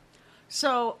diplomat.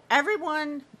 So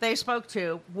everyone they spoke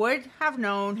to would have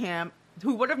known him...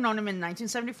 who would have known him in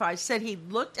 1975, said he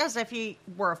looked as if he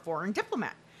were a foreign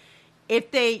diplomat.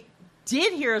 If they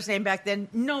did hear his name back then,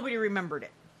 nobody remembered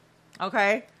it.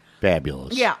 Okay?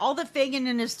 Fabulous. Yeah, all that Fagan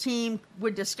and his team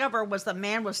would discover was the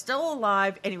man was still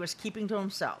alive and he was keeping to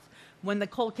himself. When the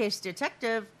cold case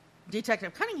Detective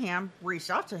Cunningham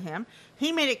reached out to him,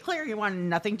 he made it clear he wanted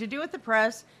nothing to do with the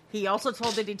press. He also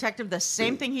told the detective the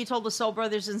same thing he told the Soul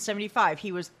Brothers in 75.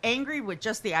 He was angry with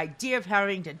just the idea of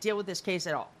having to deal with this case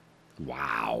at all.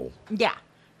 Wow. Yeah.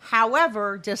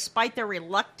 However, despite their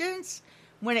reluctance,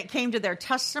 when it came to their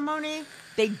testimony,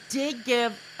 they did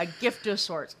give a gift of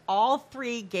sorts. All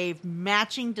 3 gave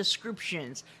matching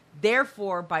descriptions.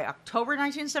 Therefore, by October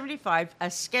 1975,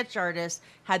 a sketch artist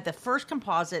had the first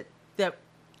composite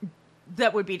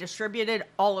that would be distributed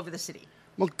all over the city.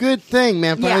 Well, good thing,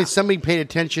 man. Finally, somebody paid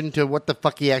attention to what the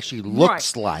fuck he actually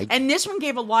looks like. And this one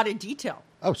gave a lot of detail.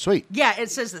 Oh, sweet. Yeah, it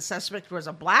says the suspect was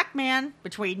a black man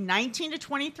between 19 to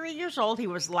 23 years old. He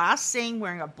was last seen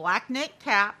wearing a black knit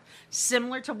cap,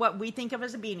 similar to what we think of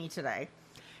as a beanie today.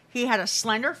 He had a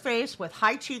slender face with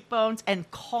high cheekbones and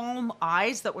calm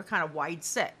eyes that were kind of wide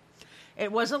set.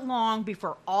 It wasn't long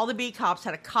before all the beat cops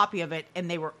had a copy of it, and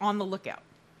they were on the lookout.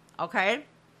 Okay?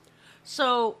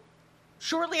 So,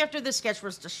 shortly after this sketch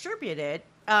was distributed,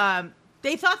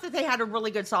 they thought that they had a really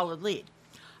good, solid lead.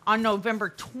 On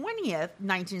November 20th,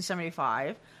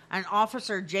 1975, an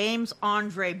officer, James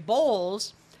Andre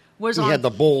Bowles, was on... He had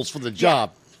the bowls for the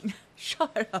job. Yeah.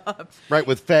 Shut up. Right,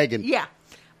 with Fagan. Yeah.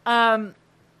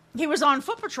 He was on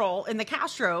foot patrol in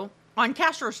on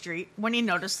Castro Street when he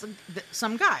noticed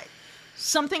some guy.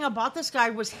 Something about this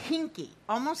guy was hinky,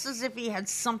 almost as if he had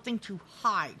something to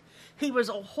hide. He was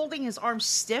holding his arms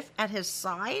stiff at his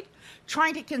side,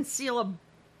 trying to conceal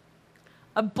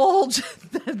a bulge,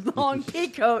 the long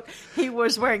peacoat he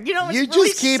was wearing. You know, it's you really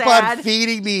just keep sad. on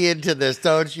feeding me into this,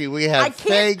 don't you? We have I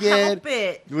can't Fagan. help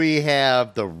it. We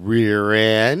have the rear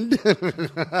end.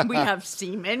 We have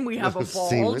semen. We have a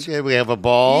bulge. And we have a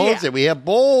bulge. Yeah. And we have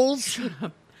bowls.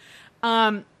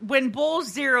 When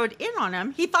Bowles zeroed in on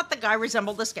him, he thought the guy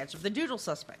resembled the sketch of the doodle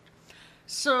suspect.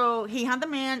 So he had the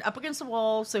man up against the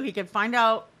wall so he could find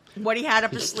out what he had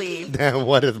up his sleeve.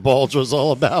 What the bulge was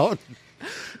all about.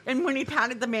 And when he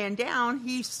patted the man down,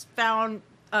 he found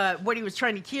what he was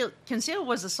trying to conceal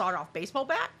was a sawed-off baseball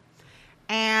bat,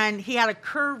 and he had a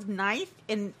curved knife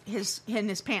in his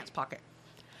pants pocket.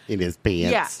 In his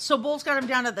pants. Yeah. So Bowles got him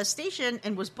down at the station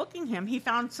and was booking him. He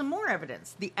found some more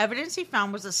evidence. The evidence he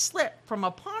found was a slip from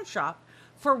a pawn shop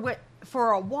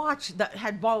for a watch that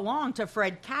had belonged to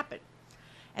Fred Capon,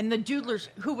 and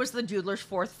who was the Doodler's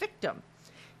 4th victim.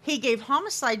 He gave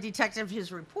homicide detective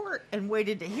his report and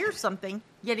waited to hear something,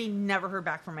 yet he never heard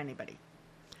back from anybody.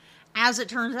 As it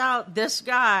turns out, this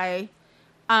guy,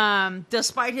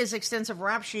 despite his extensive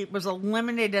rap sheet, was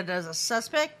eliminated as a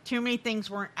suspect. Too many things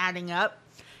weren't adding up.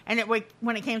 And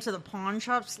when it came to the pawn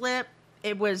shop slip,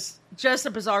 it was just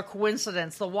a bizarre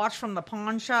coincidence. The watch from the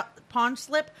pawn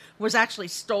slip was actually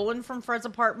stolen from Fred's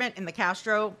apartment in the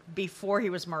Castro before he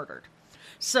was murdered.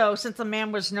 So, since the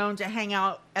man was known to hang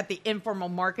out at the informal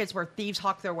markets where thieves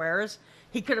hawk their wares,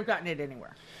 he could have gotten it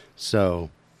anywhere. So,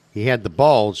 he had the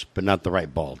bulge, but not the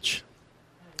right bulge.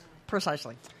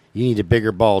 Precisely. You need a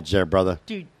bigger bulge there, brother.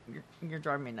 Dude, you're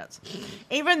driving me nuts.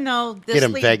 Even though this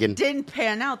lead didn't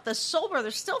pan out, the Soul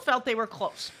Brothers still felt they were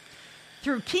close.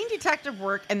 Through keen detective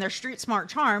work and their street smart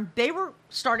charm, they were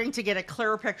starting to get a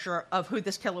clearer picture of who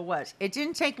this killer was. It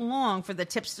didn't take long for the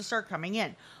tips to start coming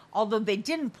in. Although they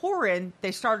didn't pour in,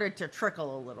 they started to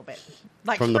trickle a little bit.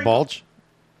 Like From the bulge?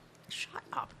 Shut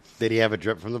up. Did he have a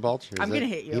drip from the bulge? I'm going to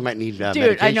hit you. He might need Dude,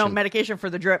 medication. I know, medication for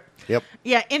the drip. Yep.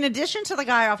 Yeah, in addition to the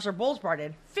guy Officer Bowles brought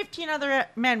in, 15 other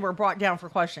men were brought down for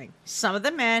questioning. Some of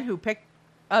the men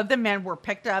were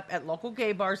picked up at local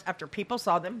gay bars after people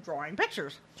saw them drawing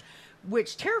pictures,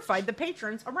 which terrified the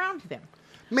patrons around them.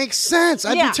 Makes sense.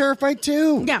 I'd be terrified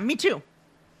too. Yeah, me too.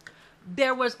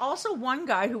 There was also one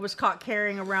guy who was caught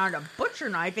carrying around a butcher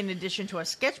knife in addition to a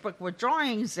sketchbook with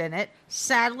drawings in it.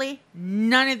 Sadly,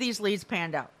 none of these leads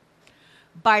panned out.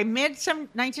 By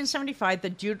mid-1975, the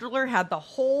doodler had the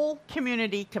whole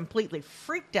community completely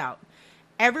freaked out.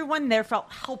 Everyone there felt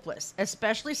helpless,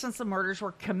 especially since the murders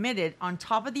were committed on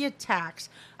top of the attacks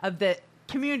of the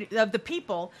community, of the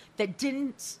people that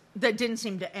didn't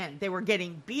seem to end. They were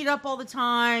getting beat up all the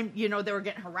time. You know, they were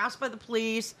getting harassed by the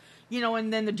police. You know,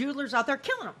 and then the doodler's out there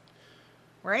killing them.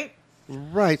 Right?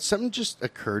 Right. Something just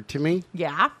occurred to me.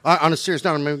 Yeah. On a serious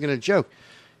note, I'm even going to joke.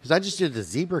 Because I just did the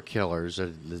zebra killers,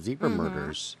 the zebra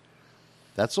murders.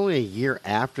 That's only a year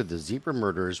after the zebra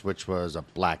murders, which was a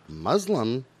black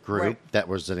Muslim group that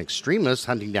was an extremist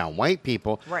hunting down white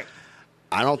people. Right.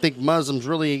 I don't think Muslims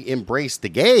really embrace the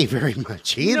gay very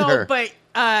much either. No,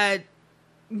 but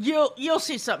you'll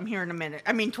see something here in a minute.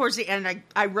 I mean, towards the end,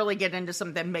 I really get into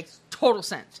something that makes total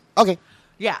sense. Okay.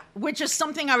 Yeah, which is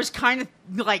something I was kind of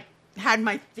like had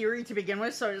my theory to begin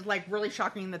with, so it was like really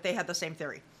shocking that they had the same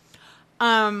theory.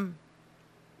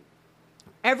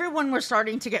 Everyone was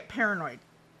starting to get paranoid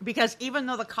because even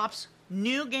though the cops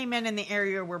knew gay men in the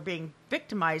area were being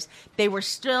victimized, they were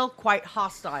still quite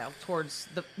hostile towards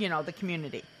the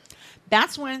community.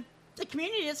 That's when the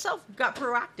community itself got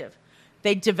proactive.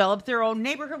 They developed their own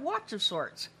neighborhood watch of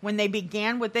sorts when they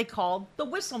began what they called the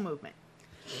whistle movement.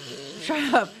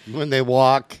 Shut up. When they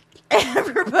walk.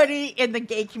 Everybody in the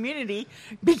gay community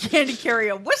began to carry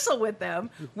a whistle with them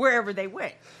wherever they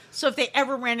went. So if they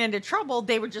ever ran into trouble,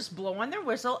 they would just blow on their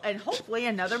whistle, and hopefully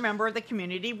another member of the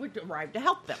community would arrive to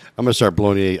help them. I'm going to start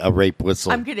blowing a rape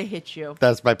whistle. I'm going to hit you.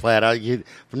 That's my plan.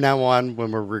 From now on,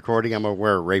 when we're recording, I'm going to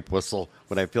wear a rape whistle.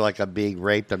 When I feel like I'm being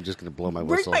raped, I'm just going to blow my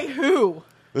whistle. Raped by who?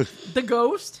 The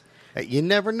ghost? You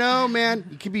never know, man.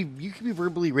 You could be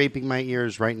verbally raping my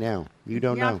ears right now. You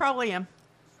don't know. Yeah, I probably am.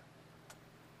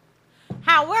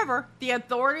 However, the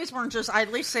authorities weren't just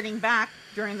idly sitting back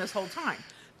during this whole time.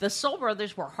 The Soul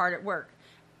Brothers were hard at work.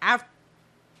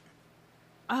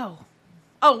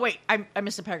 Wait, I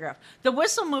missed a paragraph. The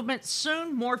whistle movement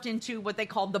soon morphed into what they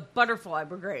called the Butterfly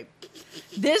Brigade.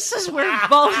 This is where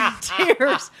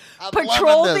volunteers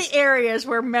patrolled the areas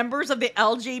where members of the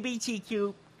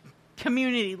LGBTQ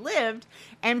community lived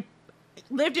and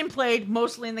played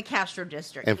mostly in the Castro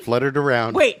district. And fluttered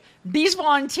around. Wait, these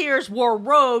volunteers wore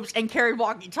robes and carried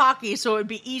walkie-talkies so it would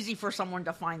be easy for someone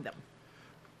to find them.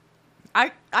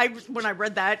 When I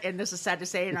read that, and this is sad to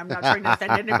say, and I'm not trying to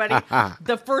offend anybody,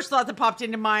 the first thought that popped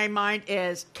into my mind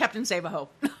is Captain Save-A-Ho.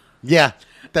 Yeah.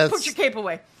 Put your cape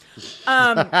away.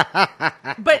 And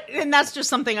that's just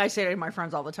something I say to my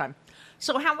friends all the time.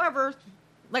 So, however,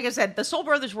 like I said, the Soul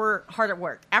Brothers were hard at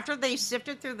work. After they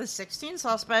sifted through the 16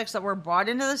 suspects that were brought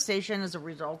into the station as a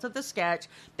result of the sketch,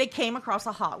 they came across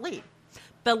a hot lead.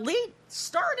 The lead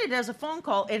started as a phone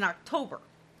call in October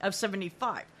of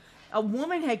 1975. A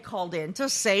woman had called in to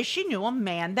say she knew a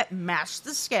man that matched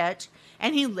the sketch,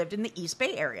 and he lived in the East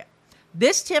Bay area.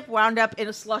 This tip wound up in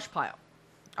a slush pile.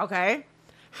 Okay?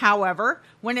 However,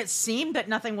 when it seemed that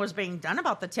nothing was being done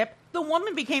about the tip, the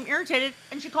woman became irritated,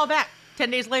 and she called back 10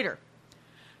 days later.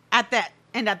 At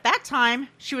that time,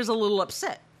 she was a little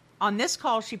upset. On this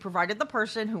call, she provided the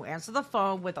person who answered the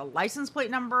phone with a license plate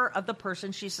number of the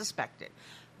person she suspected.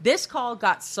 This call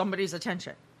got somebody's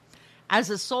attention. As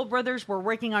the Soul Brothers were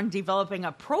working on developing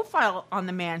a profile on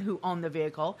the man who owned the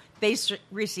vehicle, they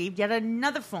received yet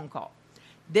another phone call.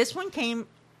 This one came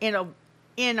in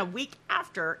a week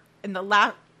after in the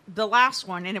last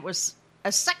one, and it was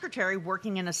a secretary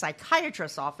working in a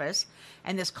psychiatrist's office,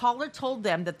 and this caller told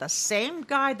them that the same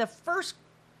guy the first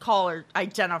caller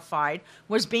identified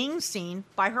was being seen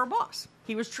by her boss.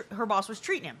 Her boss was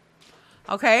treating him.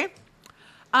 Okay?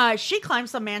 She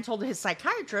claims the man told his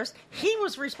psychiatrist he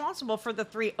was responsible for the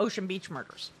 3 Ocean Beach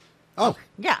murders. Oh.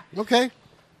 Yeah. Okay.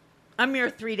 A mere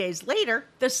 3 days later,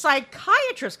 the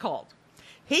psychiatrist called.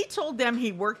 He told them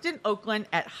he worked in Oakland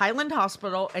at Highland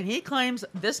Hospital, and he claims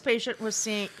this patient was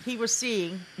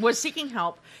seeking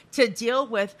help to deal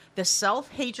with the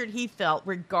self-hatred he felt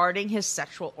regarding his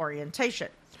sexual orientation.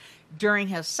 During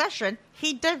his session,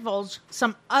 he divulged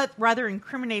some rather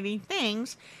incriminating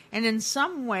things, and in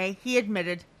some way, he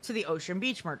admitted to the Ocean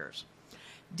Beach murders.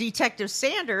 Detective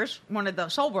Sanders, one of the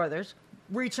Soul Brothers,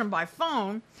 reached him by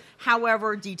phone.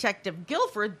 However, Detective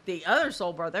Guilford, the other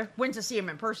Soul Brother, went to see him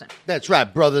in person. That's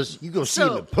right, brothers. You go see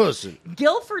him in person.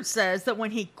 Guilford says that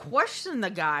when he questioned the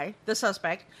guy, the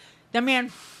suspect, the man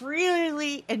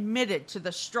freely admitted to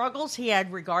the struggles he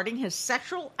had regarding his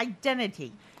sexual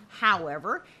identity.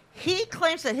 However, he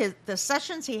claims that the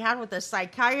sessions he had with the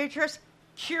psychiatrist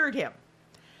cured him,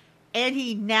 and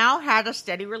he now had a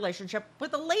steady relationship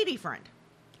with a lady friend.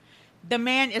 The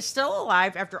man is still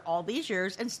alive after all these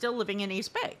years and still living in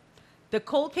East Bay. The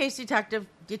cold case detective,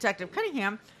 Detective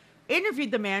Cunningham,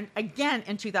 interviewed the man again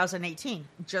in 2018,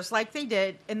 just like they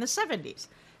did in the 70s.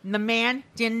 The man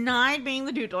denied being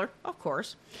the doodler, of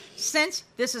course. Since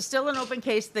this is still an open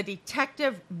case, the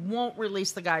detective won't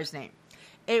release the guy's name.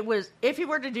 If he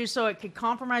were to do so, it could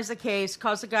compromise the case,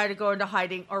 cause the guy to go into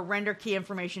hiding, or render key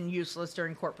information useless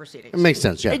during court proceedings. It makes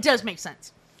sense, yeah. It does make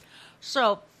sense.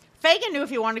 So, Fagan knew if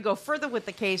he wanted to go further with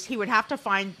the case, he would have to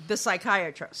find the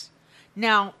psychiatrist.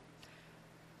 Now,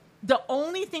 the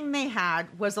only thing they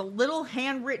had was a little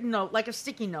handwritten note, like a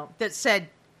sticky note, that said,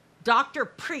 Dr.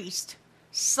 Priest,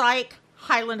 Psych,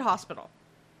 Highland Hospital.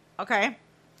 Okay?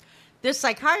 This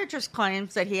psychiatrist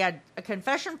claims that he had a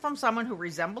confession from someone who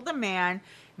resembled a man.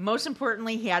 Most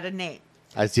importantly, he had a name.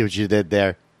 I see what you did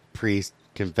there. Priest,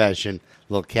 confession,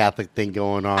 little Catholic thing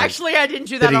going on. Actually, I didn't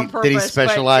do that on purpose. Did he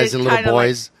specialize in little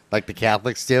boys like the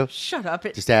Catholics do? Shut up.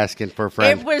 Just asking for a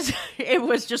friend. It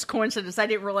was just coincidence. I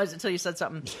didn't realize it until you said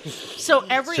something. So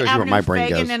every Shows you where my avenue brain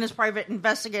Fagan goes. and his private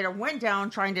investigator went down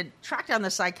trying to track down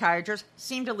the psychiatrist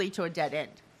seemed to lead to a dead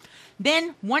end.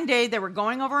 Then, one day, they were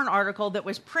going over an article that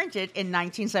was printed in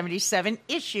 1977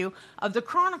 issue of the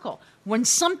Chronicle when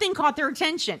something caught their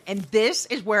attention. And this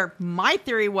is where my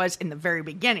theory was in the very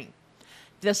beginning.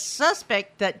 The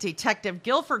suspect that Detective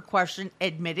Guilford questioned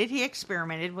admitted he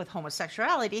experimented with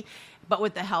homosexuality, but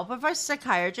with the help of a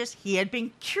psychiatrist, he had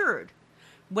been cured.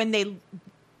 Were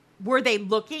they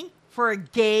looking for a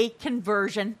gay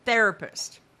conversion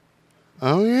therapist?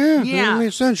 Oh, yeah. Yeah. That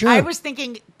makes sense, yeah. I was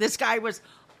thinking this guy was,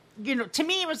 to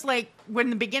me, it was like, when in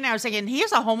the beginning, I was thinking, he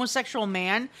is a homosexual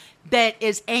man that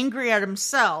is angry at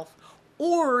himself,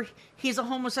 or he's a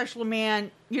homosexual man,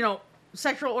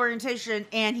 sexual orientation,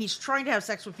 and he's trying to have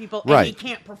sex with people, and he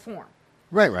can't perform.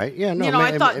 Right. Yeah, no,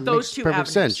 I thought it those makes two perfect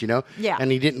avenues. sense, Yeah.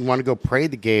 And he didn't want to go pray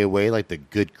the gay away like the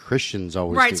good Christians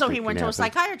always Right, think so that he can went to a happen.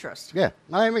 psychiatrist. Yeah,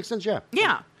 no, that makes sense, yeah.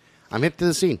 Yeah. I'm hip to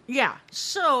the scene. Yeah.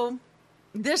 So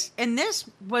this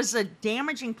was a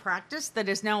damaging practice that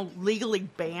is now legally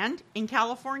banned in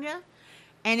California.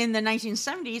 And in the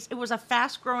 1970s, it was a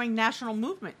fast-growing national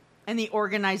movement. And the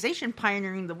organization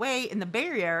pioneering the way in the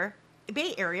Bay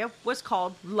Area was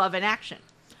called Love in Action.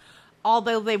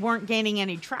 Although they weren't gaining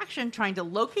any traction trying to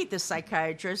locate the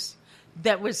psychiatrist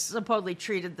that was supposedly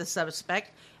treated the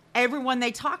suspect, everyone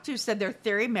they talked to said their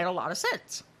theory made a lot of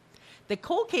sense. The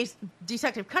cold case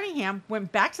Detective Cunningham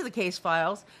went back to the case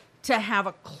files to have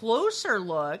a closer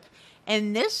look,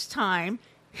 and this time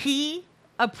he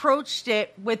approached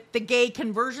it with the gay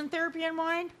conversion therapy in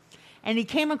mind, and he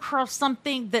came across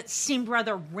something that seemed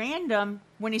rather random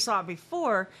when he saw it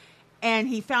before, and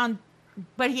he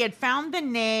had found the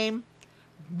name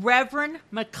Reverend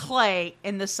McClay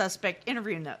in the suspect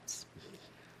interview notes.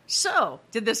 So,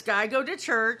 did this guy go to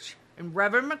church, and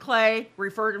Reverend McClay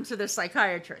referred him to the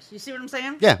psychiatrist? You see what I'm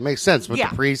saying? Yeah, makes sense with Yeah.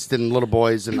 the priest and little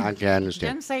boys, and I can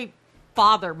understand. Didn't say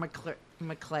Father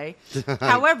McClay.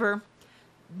 However,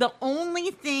 the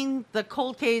only thing the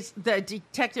cold case the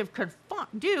detective could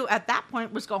do at that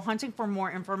point was go hunting for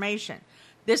more information.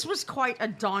 This was quite a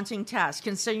daunting task,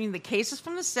 considering the cases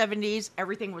from the 70s,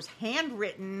 everything was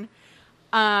handwritten,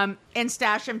 and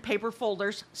stashed in paper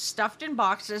folders, stuffed in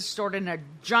boxes, stored in a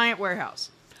giant warehouse.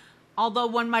 Although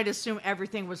one might assume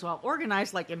everything was well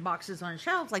organized, like in boxes on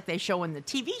shelves, like they show in the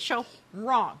TV show,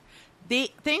 wrong.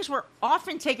 Things were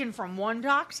often taken from one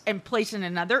box and placed in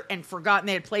another and forgotten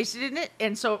they had placed it in it,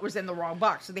 and so it was in the wrong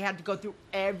box. So they had to go through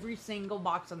every single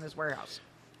box in this warehouse.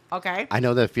 Okay? I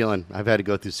know that feeling. I've had to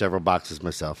go through several boxes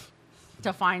myself.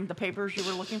 To find the papers you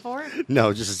were looking for?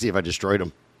 No, just to see if I destroyed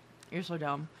them. You're so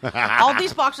dumb. All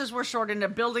these boxes were stored in a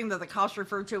building that the cops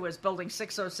referred to as Building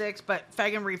 606, but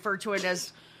Fagan referred to it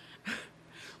as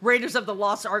Raiders of the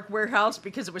Lost Ark Warehouse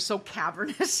because it was so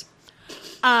cavernous.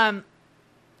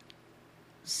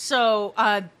 So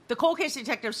the cold case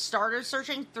detective started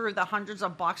searching through the hundreds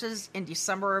of boxes in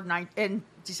December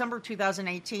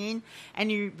 2018, and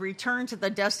he returned to the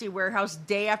dusty warehouse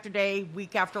day after day,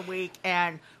 week after week,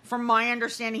 and from my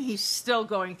understanding, he's still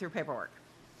going through paperwork.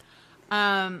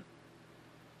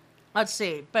 Let's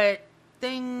see. But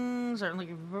things are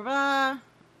looking...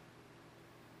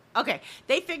 Okay,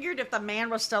 they figured if the man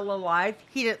was still alive,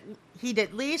 he'd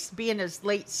at least be in his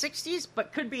late 60s,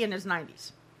 but could be in his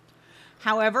 90s.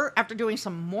 However, after doing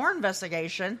some more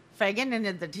investigation, Fagan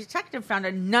and the detective found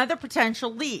another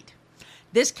potential lead.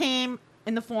 This came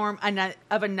in the form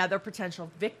of another potential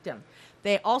victim.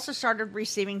 They also started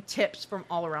receiving tips from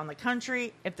all around the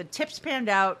country. If the tips panned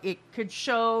out, it could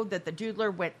show that the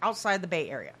doodler went outside the Bay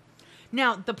Area.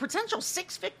 Now, the potential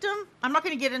sixth victim, I'm not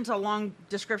going to get into a long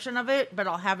description of it, but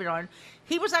I'll have it on.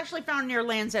 He was actually found near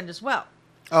Land's End as well.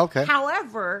 Okay.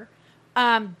 However,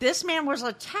 this man was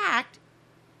attacked.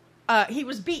 He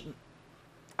was beaten.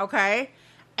 Okay?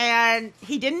 And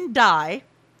he didn't die.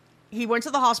 He went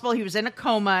to the hospital. He was in a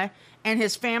coma. And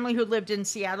his family, who lived in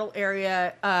Seattle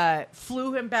area,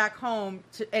 flew him back home,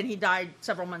 and he died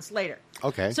several months later.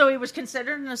 Okay. So it was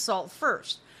considered an assault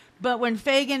first. But when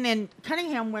Fagan and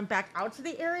Cunningham went back out to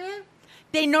the area,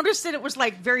 they noticed that it was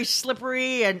like very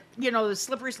slippery and, the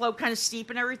slippery slope kind of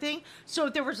steep and everything. So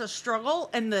if there was a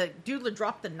struggle and the doodler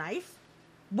dropped the knife,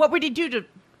 what would he do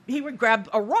he would grab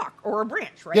a rock or a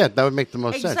branch, right? Yeah, that would make the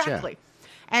most sense, yeah. Exactly.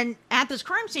 And at this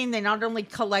crime scene, they not only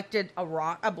collected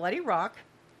a bloody rock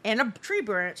and a tree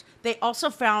branch, they also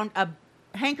found a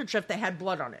handkerchief that had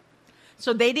blood on it.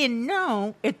 So they didn't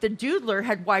know if the doodler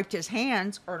had wiped his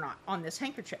hands or not on this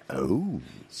handkerchief. Oh.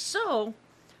 So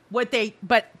but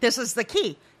this is the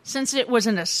key. Since it was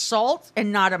an assault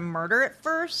and not a murder at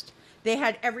first, they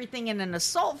had everything in an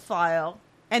assault file,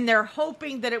 and they're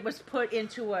hoping that it was put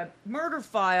into a murder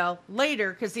file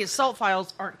later because the assault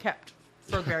files aren't kept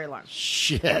for very long.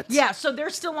 Shit. Yeah, so they're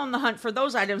still on the hunt for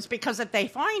those items because if they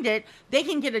find it, they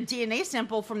can get a DNA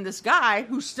sample from this guy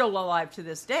who's still alive to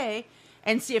this day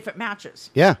and see if it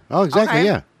matches. Yeah. Oh, exactly. Okay?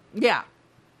 Yeah. Yeah.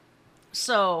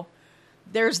 So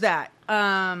there's that.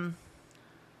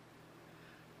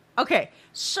 Okay.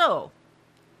 So,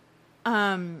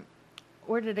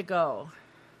 where did it go?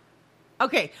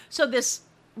 Okay. So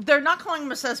they're not calling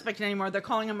him a suspect anymore. They're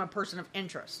calling him a person of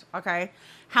interest. Okay.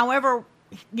 However,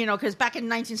 because back in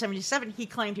 1977, he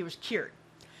claimed he was cured.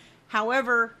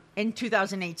 However, in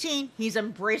 2018, he's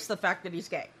embraced the fact that he's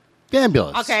gay.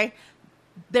 Fabulous. Okay.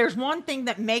 There's one thing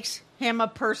that makes him a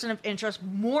person of interest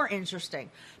more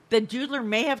interesting. The doodler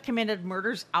may have committed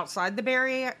murders outside the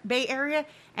Bay Area,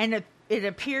 and it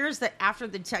appears that after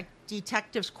the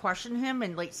detectives questioned him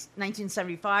in late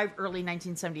 1975, early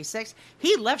 1976,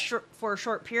 he left for a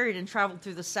short period and traveled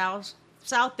through the south,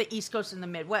 the East Coast, and the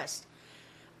Midwest.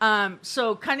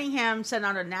 So Cunningham sent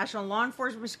out a national law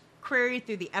enforcement query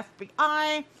through the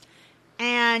FBI,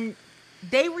 and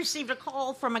they received a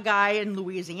call from a guy in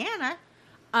Louisiana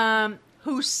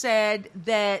who said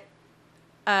that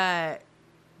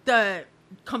the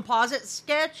composite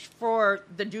sketch for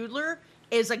the doodler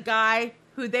is a guy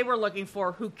who they were looking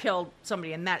for who killed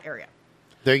somebody in that area.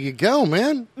 There you go,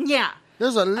 man. Yeah.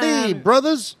 There's a lead,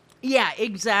 brothers. Yeah,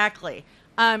 exactly.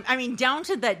 Down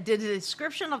to the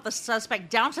description of the suspect,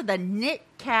 down to the knit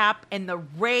cap and the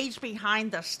rage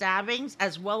behind the stabbings,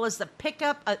 as well as the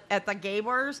pickup at the gay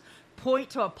bars, point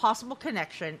to a possible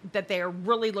connection that they are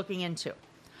really looking into.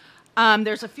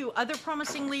 There's a few other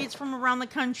promising leads from around the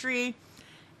country,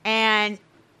 and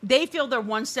they feel they're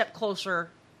one step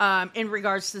closer in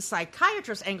regards to the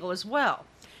psychiatrist angle as well.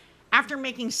 After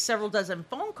making several dozen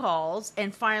phone calls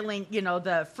and filing,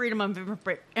 the Freedom of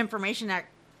Information Act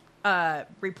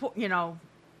report,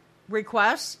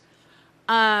 requests,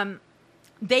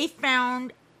 they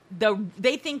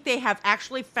think they have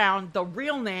actually found the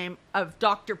real name of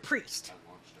Dr. Priest.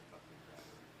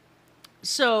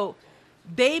 So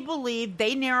they believe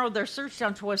they narrowed their search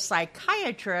down to a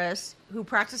psychiatrist who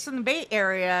practiced in the Bay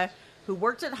Area, who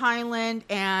worked at Highland,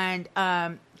 and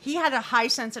he had a high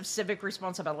sense of civic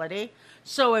responsibility.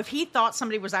 So if he thought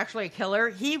somebody was actually a killer,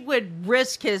 he would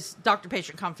risk his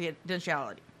doctor-patient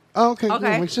confidentiality. Oh, okay.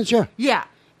 Yeah, makes sense, yeah. Yeah.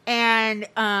 And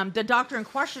the doctor in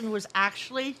question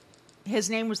his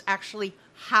name was actually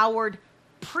Howard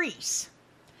Priest.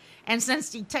 And since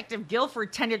Detective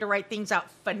Guilford tended to write things out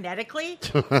phonetically,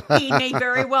 he may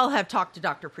very well have talked to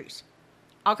Dr. Priest.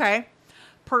 Okay?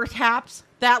 Perhaps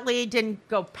that lead didn't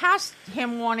go past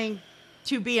him wanting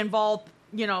to be involved,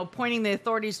 pointing the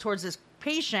authorities towards this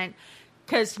patient,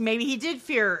 because maybe he did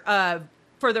fear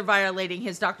further violating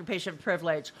his doctor-patient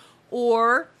privilege.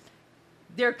 Or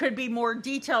there could be more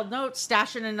detailed notes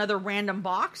stashed in another random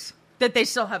box that they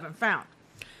still haven't found.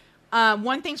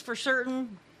 One thing's for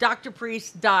certain, Dr.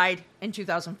 Priest died in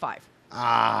 2005. But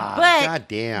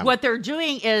goddamn. What they're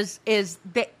doing is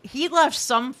that he left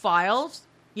some files.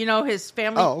 His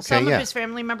family, of his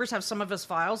family members have some of his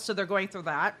files, so they're going through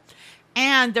that.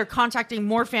 And they're contacting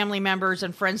more family members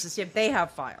and friends to see if they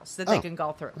have files that they Oh. can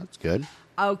go through. That's good.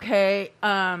 Okay.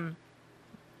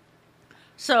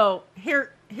 So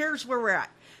here's where we're at.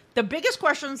 The biggest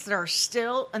questions that are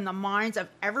still in the minds of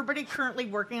everybody currently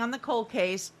working on the cold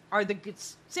case are the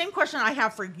same question I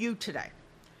have for you today.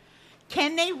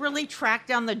 Can they really track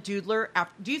down the doodler?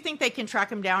 Do you think they can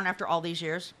track him down after all these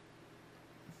years?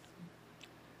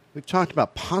 We've talked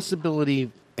about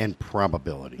possibility and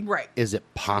probability. Right. Is it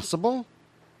possible?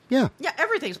 Yeah. Yeah,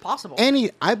 everything's possible.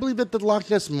 I believe that the Loch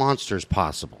Ness Monster is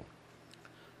possible.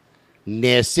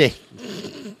 Nessie.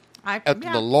 At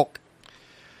yeah. the lock.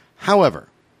 However,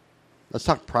 let's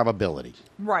talk probability.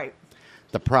 Right.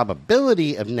 The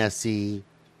probability of Nessie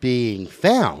being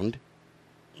found,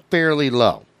 fairly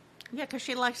low. Yeah, because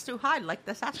she likes to hide like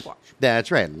the Sasquatch.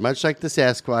 That's right. Much like the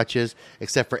Sasquatches,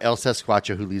 except for El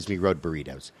Sasquatcho, who leaves me road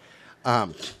burritos.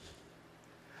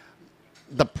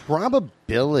 The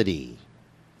probability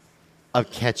of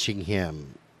catching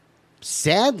him,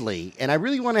 sadly, and I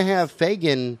really want to have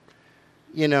Fagin,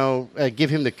 give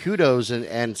him the kudos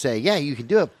and say, yeah, you can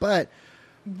do it, but...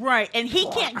 Right, and he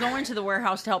can't go into the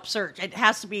warehouse to help search. It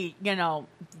has to be,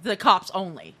 the cops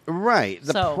only. Right.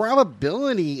 The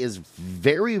probability is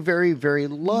very, very, very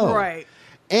low. Right.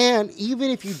 And even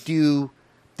if you do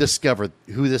discover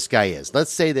who this guy is,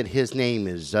 let's say that his name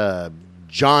is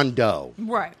John Doe.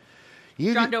 Right.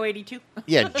 John Doe 82?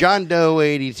 Yeah, John Doe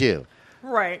 82.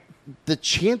 Right. The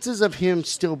chances of him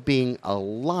still being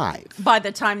alive by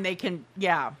the time they can,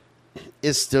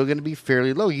 is still going to be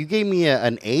fairly low. You gave me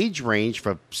an age range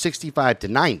from 65 to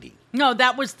 90. No,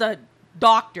 that was the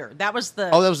doctor. That was the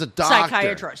that was the doctor.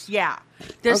 Psychiatrist. Yeah.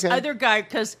 This Okay. other guy,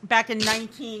 because back in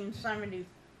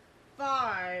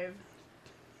 1975.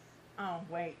 Oh,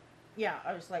 wait. Yeah,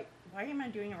 I was like, why am I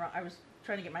doing it wrong? I was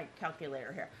trying to get my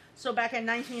calculator here. So back in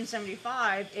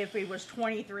 1975, if he was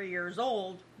 23 years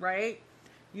old, right,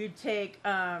 you'd take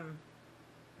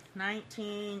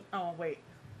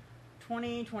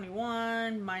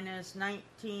 2021 minus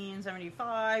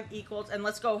 1975 equals, and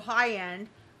let's go high end,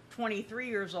 23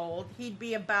 years old, he'd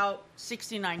be about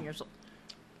 69 years old.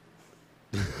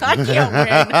 I can't win.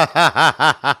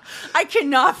 I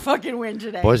cannot fucking win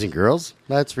today. Boys and girls,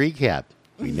 let's recap.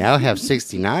 We now have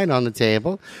 69 on the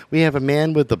table. We have a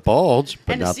man with the bulge,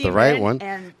 but And a not the seaman right one.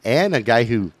 and a guy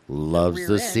who loves rear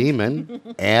the end.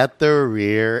 semen at the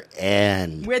rear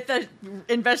end. with an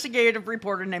investigative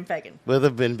reporter named Fagin. With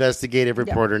an investigative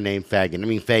reporter named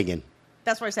Fagin.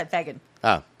 That's why I said Fagin.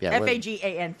 Oh, yeah.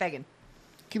 Fagan, Fagin.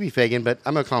 Could be Fagin, but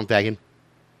I'm going to call him Fagin.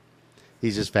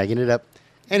 He's just fagging it up.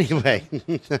 Anyway.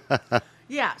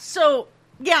 Yeah, so,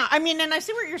 yeah, I mean, and I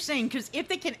see what you're saying, because if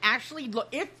they can actually look,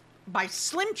 if by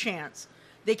slim chance,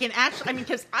 they can actually,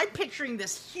 because I'm picturing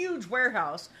this huge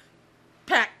warehouse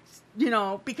packed,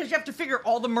 because you have to figure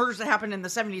all the murders that happened in the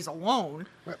 70s alone,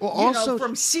 Right. Well, also,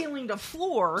 from ceiling to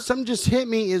floor. something just hit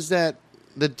me is that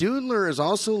the Doodler is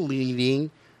also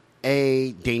leading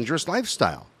a dangerous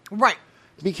lifestyle. Right.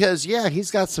 Because, yeah,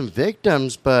 he's got some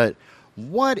victims, but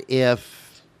what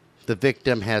if the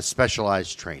victim has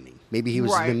specialized training? Maybe he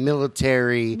was in the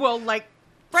military. Well, like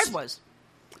Fred was.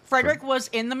 Frederick was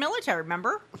in the military,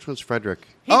 remember? Which one's Frederick?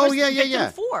 He was yeah.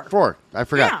 victim 4. 4. I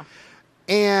forgot. Yeah.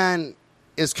 And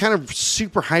is kind of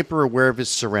super hyper aware of his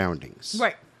surroundings.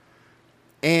 Right.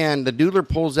 And the Doodler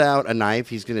pulls out a knife.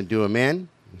 He's going to do him in.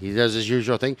 He does his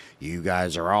usual thing. You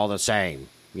guys are all the same.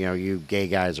 You gay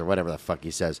guys or whatever the fuck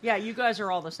he says. Yeah, you guys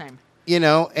are all the same.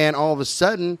 And all of a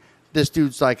sudden, this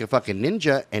dude's like a fucking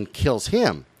ninja and kills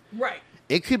him. Right.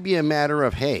 It could be a matter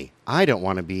of, hey, I don't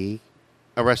want to be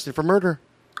arrested for murder.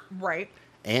 Right.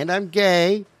 And I'm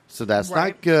gay, so that's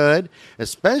not good.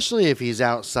 Especially if he's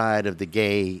outside of the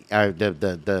gay,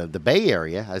 the Bay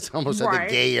Area. I almost said the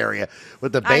gay area,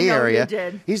 but the Bay Area. You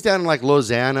did. He's down in like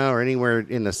Lausanne or anywhere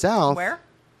in the South. Where?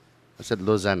 I said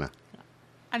Lausanne.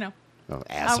 I know. Oh,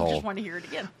 I asshole. just want to hear it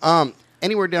again.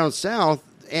 Anywhere down south,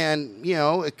 and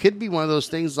it could be one of those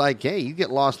things like, hey, you get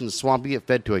lost in the swamp, you get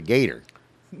fed to a gator.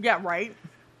 Yeah, right.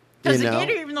 Because the know?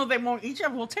 gator, even though they won't eat you,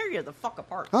 will tear you the fuck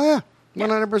apart. Oh yeah.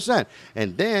 100%.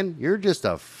 And then you're just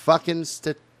a fucking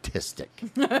statistic.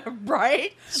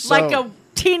 Right? So- Like a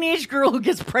teenage girl who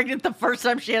gets pregnant the first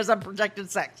time she has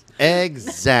unprotected sex.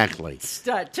 Exactly.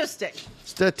 Statistic.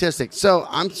 So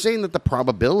I'm saying that the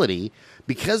probability,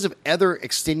 because of other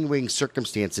extenuating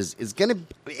circumstances, is going to,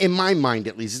 in my mind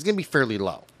at least, is going to be fairly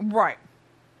low. Right.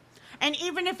 And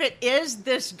even if it is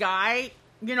this guy,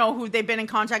 who they've been in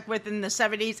contact with in the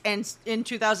 70s and in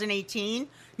 2018,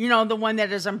 the one that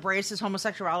has embraced his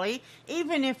homosexuality,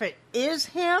 even if it is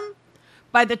him,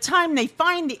 by the time they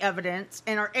find the evidence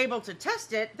and are able to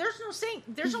test it,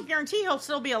 there's no guarantee he'll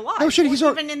still be alive. Oh shit, or he's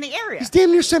even in the area. He's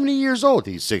damn near 70 years old.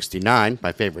 He's 69,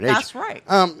 my favorite age. That's right.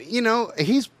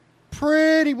 He's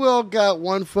pretty well got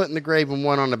one foot in the grave and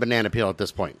one on the banana peel at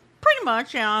this point. Pretty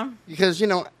much, yeah. Because,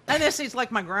 And this is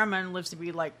like my grandma and lives to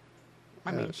be like,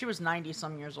 she was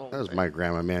 90-some years old. That was my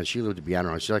grandma, man. She lived to be, I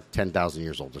don't know, she's like 10,000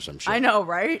 years old or some shit. I know,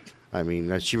 right? I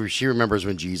mean, she remembers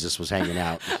when Jesus was hanging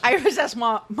out. I always ask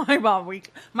my mom,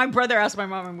 my brother asked my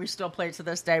mom, and we still play it to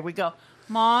this day. We go,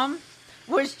 Mom,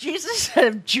 was Jesus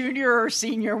a junior or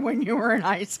senior when you were in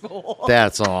high school?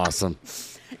 That's awesome.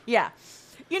 Yeah.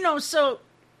 So,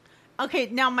 okay,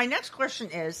 now my next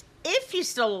question is, if he's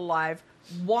still alive,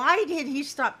 why did he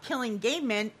stop killing gay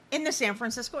men in the San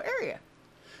Francisco area?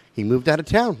 He moved out of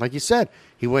town, like you said.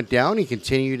 He went down. He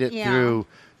continued it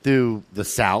through the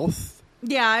South.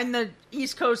 Yeah, and the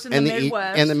East Coast and the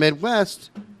Midwest. And the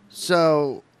Midwest.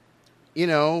 So,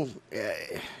 and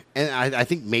I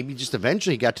think maybe just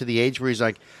eventually he got to the age where he's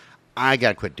like, I got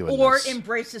to quit doing this. Or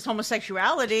embrace his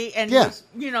homosexuality. And,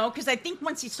 because I think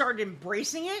once he started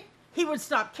embracing it, he would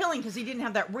stop killing because he didn't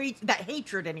have that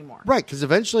hatred anymore. Right, because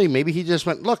eventually maybe he just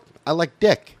went, look, I like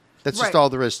dick. That's just all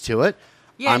there is to it.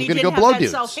 Yeah, I'm going to go blow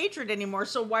dudes. Self-hatred anymore,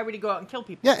 so why would he go out and kill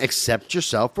people? Yeah, accept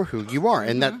yourself for who you are.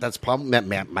 And that's probably, that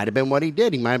might have been what he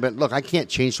did. He might have been, look, I can't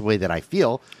change the way that I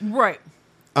feel. Right.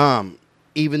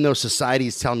 Even though society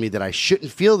is telling me that I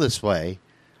shouldn't feel this way,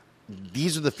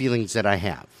 these are the feelings that I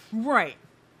have. Right.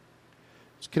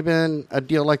 This could have been a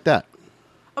deal like that.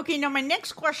 Okay, now my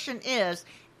next question is,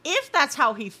 if that's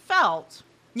how he felt,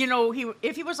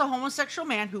 if he was a homosexual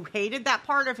man who hated that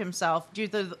part of himself, do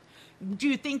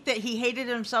you think that he hated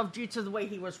himself due to the way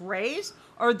he was raised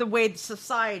or the way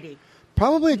society?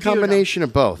 Probably a combination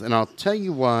of both. And I'll tell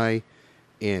you why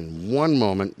in one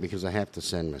moment, because I have to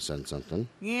send my son something.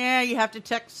 Yeah, you have to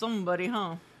text somebody,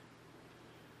 huh?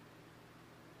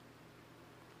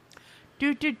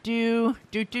 Do.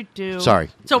 Sorry.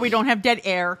 So we don't have dead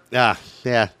air. Yeah.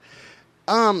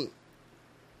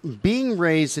 Being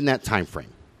raised in that time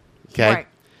frame, okay?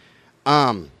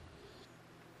 Right.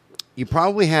 You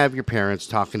probably have your parents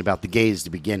talking about the gays to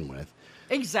begin with.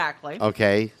 Exactly.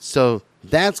 Okay, so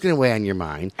that's going to weigh on your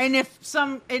mind. And if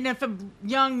a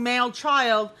young male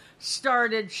child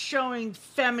started showing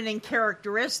feminine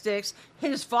characteristics,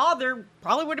 his father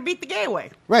probably would have beat the gay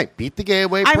away. Right, beat the gay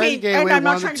away, pray the gay away. I'm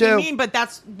not trying to be mean, but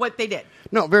that's what they did.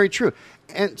 No, very true.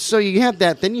 And so you have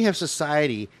that. Then you have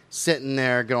society sitting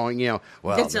there going,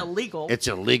 well, it's illegal. It's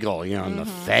illegal, and the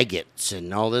faggots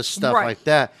and all this stuff like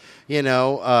that.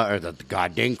 Or the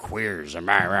goddamn queers, or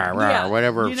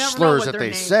whatever slurs that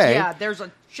they say. Yeah, there's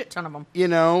a shit ton of them.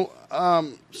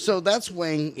 So that's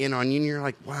weighing in on you, and you're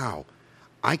like, wow,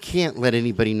 I can't let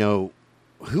anybody know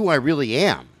who I really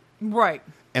am. Right.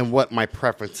 And what my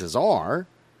preferences are.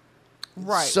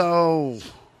 Right. So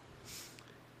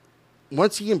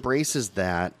once he embraces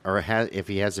that, or if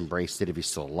he has embraced it, if he's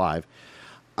still alive,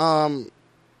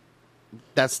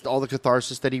 that's all the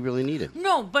catharsis that he really needed.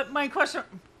 No, but my question...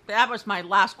 That was my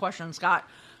last question, Scott.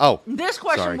 Oh, this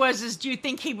question sorry. do you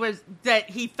think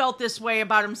he felt this way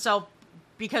about himself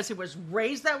because he was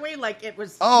raised that way, like it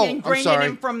was ingrained in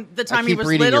him from the time he was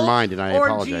little? I keep reading your mind, and I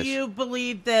apologize. Or do you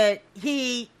believe that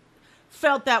he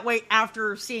felt that way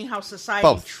after seeing how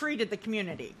society treated the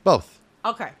community? Both.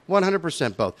 Okay.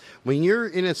 100% both. When you're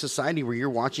in a society where you're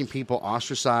watching people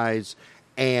ostracize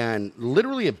and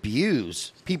literally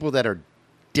abuse people that are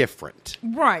different.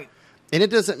 Right. And it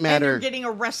doesn't matter. And you're getting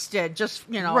arrested,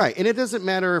 Right. And it doesn't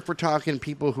matter if we're talking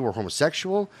people who are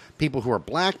homosexual, people who are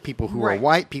black, people who are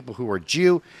white, people who are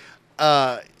Jew.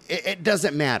 It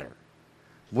doesn't matter.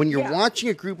 When you're watching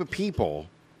a group of people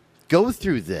go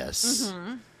through this,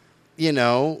 you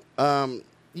gotta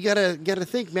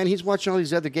think, man, he's watching all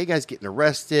these other gay guys getting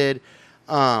arrested,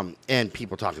 and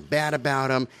people talking bad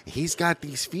about him. He's got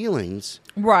these feelings.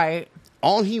 Right.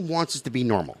 All he wants is to be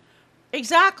normal.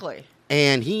 Exactly.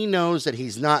 And he knows that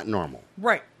he's not normal.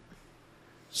 Right.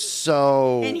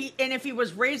 So... And if he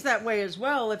was raised that way as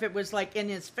well, if it was like in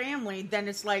his family, then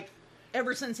it's like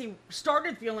ever since he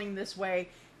started feeling this way,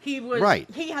 he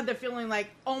had the feeling like,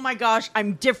 oh my gosh,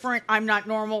 I'm different, I'm not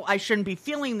normal, I shouldn't be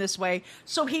feeling this way.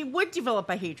 So he would develop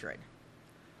a hatred.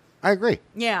 I agree.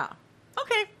 Yeah.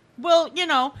 Okay. Well,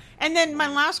 and then my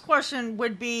last question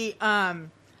would be...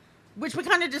 which we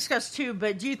kind of discussed too,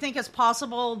 but do you think it's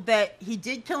possible that he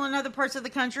did kill in other parts of the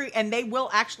country and they will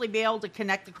actually be able to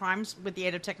connect the crimes with the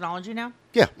aid of technology now?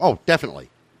 Yeah. Oh, definitely.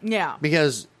 Yeah.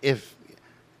 Because if...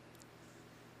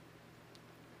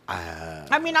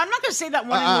 I'm not going to say that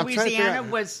one in Louisiana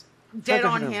was dead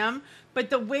on him, But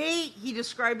the way he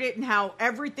described it and how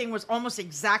everything was almost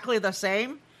exactly the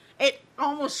same, it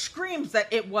almost screams that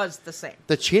it was the same.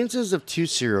 The chances of two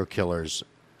serial killers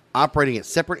operating at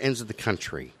separate ends of the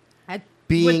country, With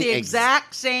the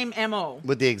exact same MO.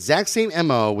 With the exact same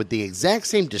MO, with the exact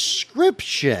same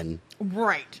description.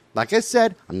 Right. Like I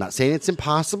said, I'm not saying it's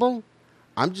impossible.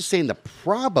 I'm just saying the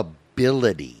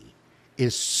probability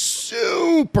is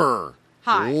super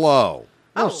high. Low.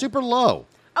 No, Oh. super low.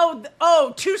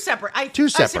 Two separate. Two I see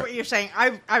separate. what you're saying.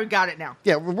 I got it now.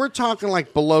 Yeah, we're talking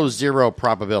like below zero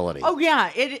probability. Oh,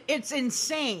 yeah. It's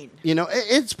insane. You know,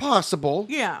 it's possible.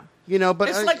 Yeah. You know, but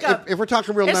It's like if we're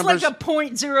talking real it's numbers. like a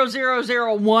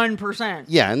 0.0001%.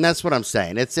 Yeah, and that's what I'm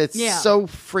saying. It's Yeah. so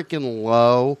freaking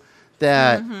low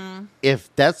that if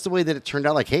that's the way that it turned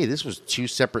out, like, hey, this was two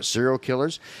separate serial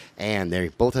killers, and they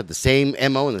both had the same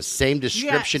MO and the same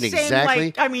description same,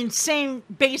 exactly. Same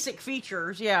basic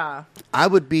features, yeah. I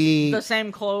would be... The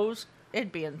same clothes.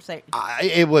 It'd be insane.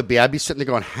 It would be. I'd be sitting there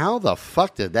going, how the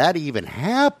fuck did that even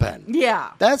happen? Yeah.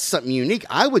 That's something unique.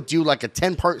 I would do like a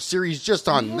 10-part series just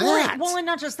on that. Well, and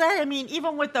not just that. I mean,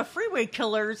 even with the freeway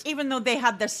killers, even though they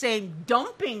had the same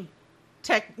dumping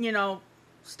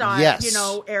style, Yes.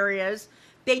 areas,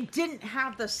 they didn't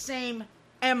have the same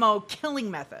MO killing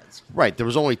methods. Right. There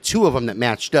was only two of them that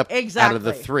matched up out of the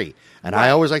Exactly. three. And Right.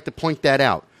 I always like to point that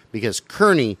out because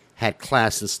Kearney had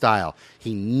class and style.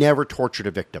 He never tortured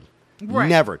a victim. Right.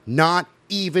 Never. Not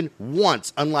even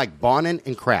once, unlike Bonin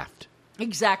and Kraft.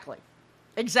 Exactly.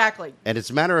 And as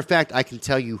a matter of fact, I can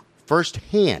tell you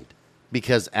firsthand,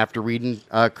 because after reading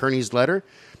Kearney's letter,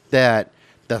 that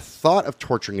the thought of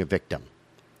torturing a victim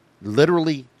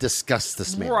literally disgusts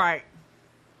this man. Right.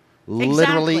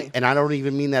 Literally, Exactly. and I don't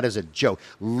even mean that as a joke,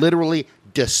 literally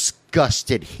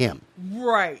disgusted him.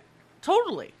 Right.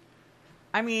 Totally.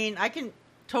 I mean, I can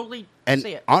totally And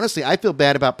see it. honestly, I feel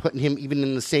bad about putting him even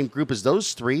in the same group as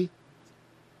those three,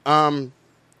 even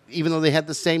though they had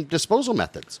the same disposal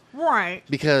methods. Right.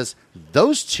 Because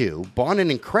those two, Bonin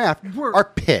and Kraft, are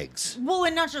pigs. Well,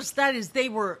 and not just that, is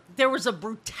there was a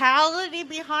brutality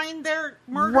behind their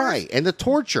murders. Right, and the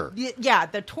torture. Yeah,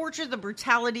 the torture, the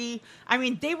brutality. I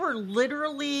mean, they were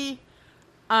literally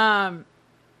cutting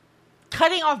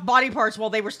off body parts while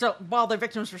the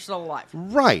victims were still alive.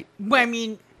 Right. I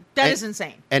mean, that is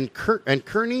insane. And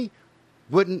Kearney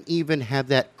wouldn't even have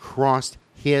that crossed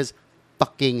his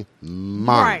fucking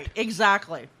mind. Right,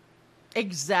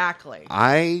 exactly.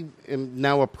 I am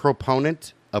now a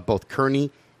proponent of both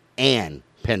Kearney and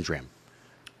Pendram.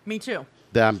 Me too.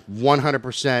 I'm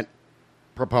 100%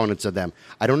 proponents of them.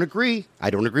 I don't agree. I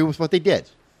don't agree with what they did.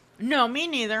 No, me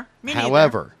neither.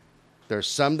 However, there's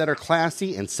some that are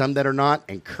classy and some that are not,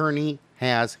 and Kearney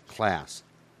has class.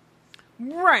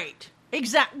 Right.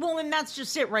 Well, and that's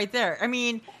just it right there. I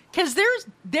mean, because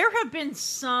there have been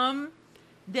some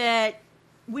that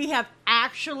we have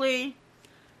actually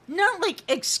not like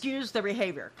excused their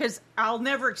behavior, because I'll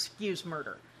never excuse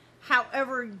murder.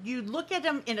 However, you look at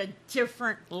them in a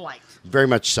different light. Very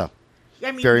much so.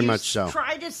 I mean, Very you much so.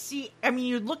 Try to see. I mean,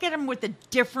 you look at them with a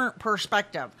different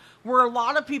perspective, where a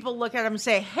lot of people look at them and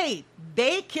say, "Hey,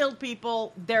 they killed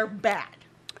people. They're bad."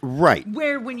 Right.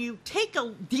 Where when you take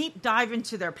a deep dive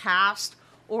into their past,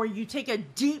 or you take a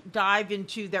deep dive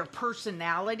into their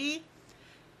personality,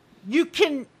 you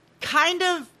can kind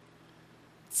of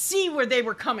see where they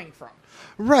were coming from.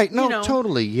 Right. No, You know?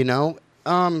 totally.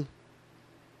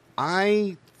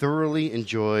 I thoroughly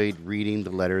enjoyed reading the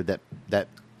letter that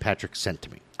Patrick sent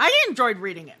to me. I enjoyed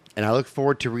reading it. And I look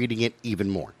forward to reading it even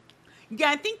more. Yeah,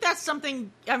 I think that's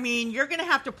something. I mean, you're going to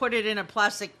have to put it in a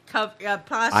plastic plastic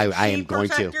I am sheet going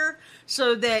to. protector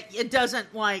so that it doesn't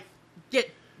get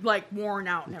worn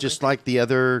out. And Just everything. like the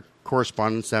other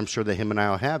correspondence I'm sure that him and I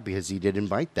will have, because he did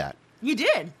invite that. You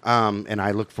did. And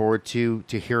I look forward to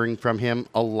hearing from him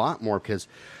a lot more, because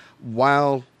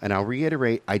while, and I'll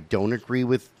reiterate, I don't agree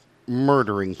with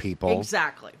murdering people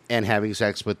Exactly. and having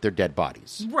sex with their dead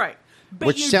bodies. Right. But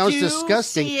Which you sounds do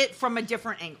disgusting. See it from a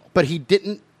different angle. But he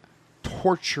didn't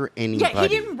torture anybody. Yeah, he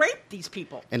didn't rape these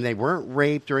people. And they weren't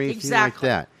raped or anything Exactly.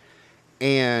 like that.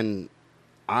 And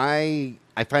I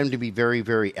find him to be very,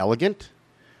 very elegant,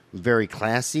 very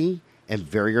classy, and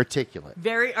very articulate.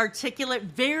 Very articulate,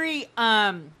 very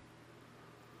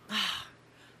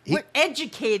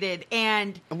educated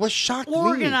and What shocked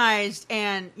organized,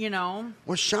 and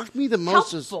what shocked me the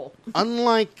most helpful. is,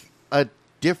 unlike a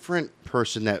different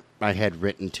person that I had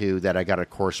written to that I got a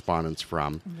correspondence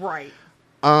from, right.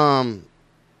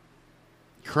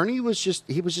 Kearney was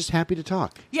just happy to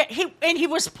talk. Yeah, he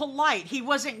was polite. He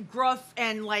wasn't gruff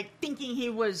and thinking he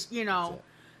was,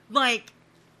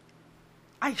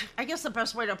 I guess the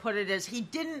best way to put it is he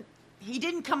didn't he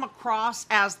didn't come across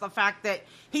as the fact that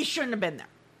he shouldn't have been there.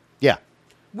 Yeah,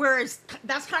 Whereas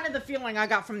that's kind of the feeling I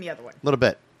got from the other one. a little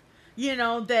bit. You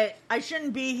know, that I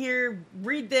shouldn't be here.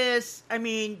 Read this. I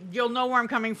mean, you'll know where I'm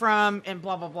coming from and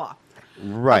blah, blah, blah.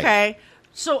 Right. Okay.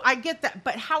 So I get that.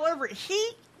 But however,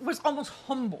 he was almost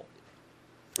humble.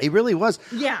 He really was.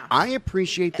 Yeah. I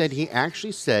appreciate that he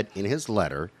actually said in his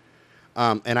letter,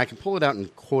 and I can pull it out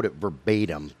and quote it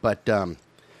verbatim, but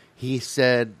he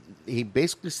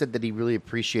basically said that he really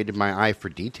appreciated my eye for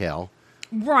detail.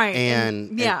 Right.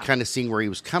 And kind of seeing where he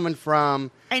was coming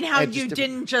from. And how you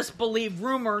didn't just believe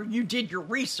rumor, you did your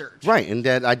research. Right. And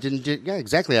that I didn't, yeah,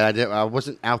 exactly. I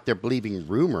wasn't out there believing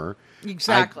rumor.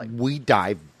 Exactly. We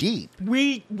dive deep.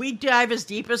 We dive as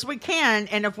deep as we can,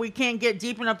 and if we can't get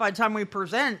deep enough by the time we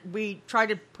present, we try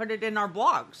to put it in our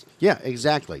blogs. Yeah,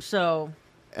 exactly. So,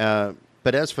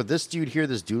 but as for this dude here,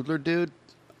 this Doodler dude,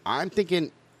 I'm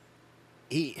thinking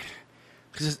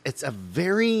because it's a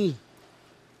very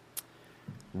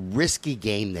risky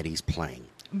game that he's playing.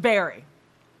 very.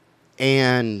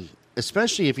 And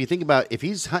especially if you think about if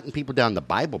he's hunting people down the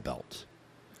Bible Belt.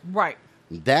 Right.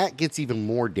 That gets even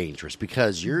more dangerous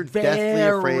because you're definitely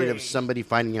afraid Very. of somebody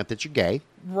finding out that you're gay.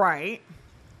 Right.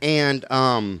 And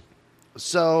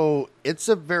so it's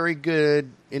a very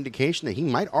good indication that he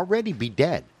might already be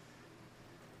dead.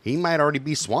 He might already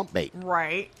be swamp bait.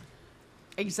 Right.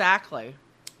 Exactly.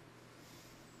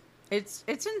 It's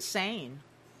insane.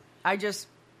 I just,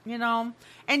 and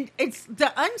it's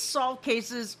the unsolved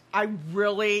cases I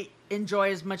really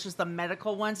enjoy as much as the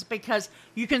medical ones because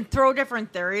you can throw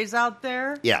different theories out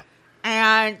there. Yeah.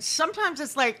 And sometimes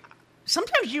it's like,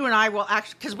 sometimes you and I will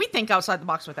actually, because we think outside the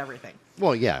box with everything.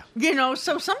 Well, yeah.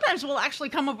 So sometimes we'll actually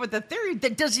come up with a theory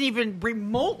that doesn't even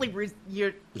remotely look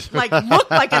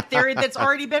like a theory that's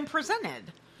already been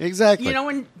presented. Exactly.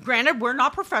 And granted, we're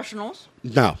not professionals.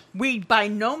 No. We by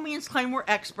no means claim we're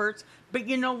experts, but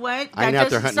you know what? I ain't That out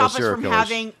there doesn't hunting no stop us serial from killers.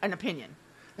 having an opinion.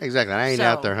 Exactly. I ain't So-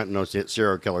 out there hunting no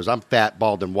serial killers. I'm fat,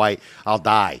 bald, and white. I'll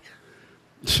die.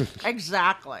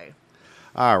 Exactly.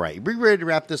 All right. We ready to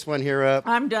wrap this one here up?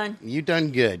 I'm done. You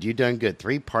done good. You done good.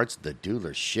 3 parts of the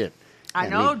Doodler shit. I Yeah,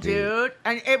 know, me too. dude.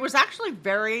 And it was actually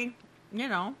very,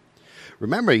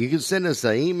 Remember, you can send us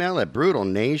an email at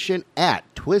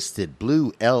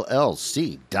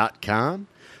brutalnation@twistedbluellc.com.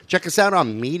 Check us out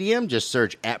on Medium. Just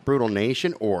search at Brutal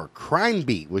Nation or Crime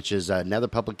Beat, which is another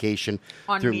publication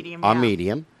On Medium, On yeah.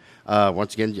 Medium.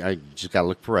 Once again, I just got to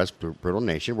look for us, Brutal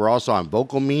Nation. We're also on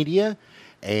Vocal Media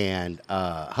and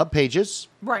Hub Pages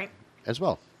right. as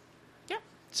well. Yeah.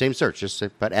 Same search, just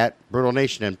but at Brutal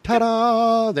Nation, and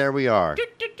ta-da! There we are.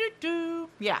 Do.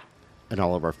 Yeah. And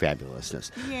all of our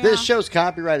fabulousness. Yeah. This show's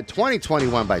copyrighted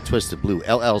 2021 by Twisted Blue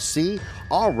LLC.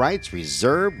 All rights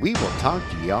reserved. We will talk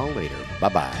to y'all later.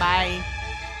 Bye-bye. Bye.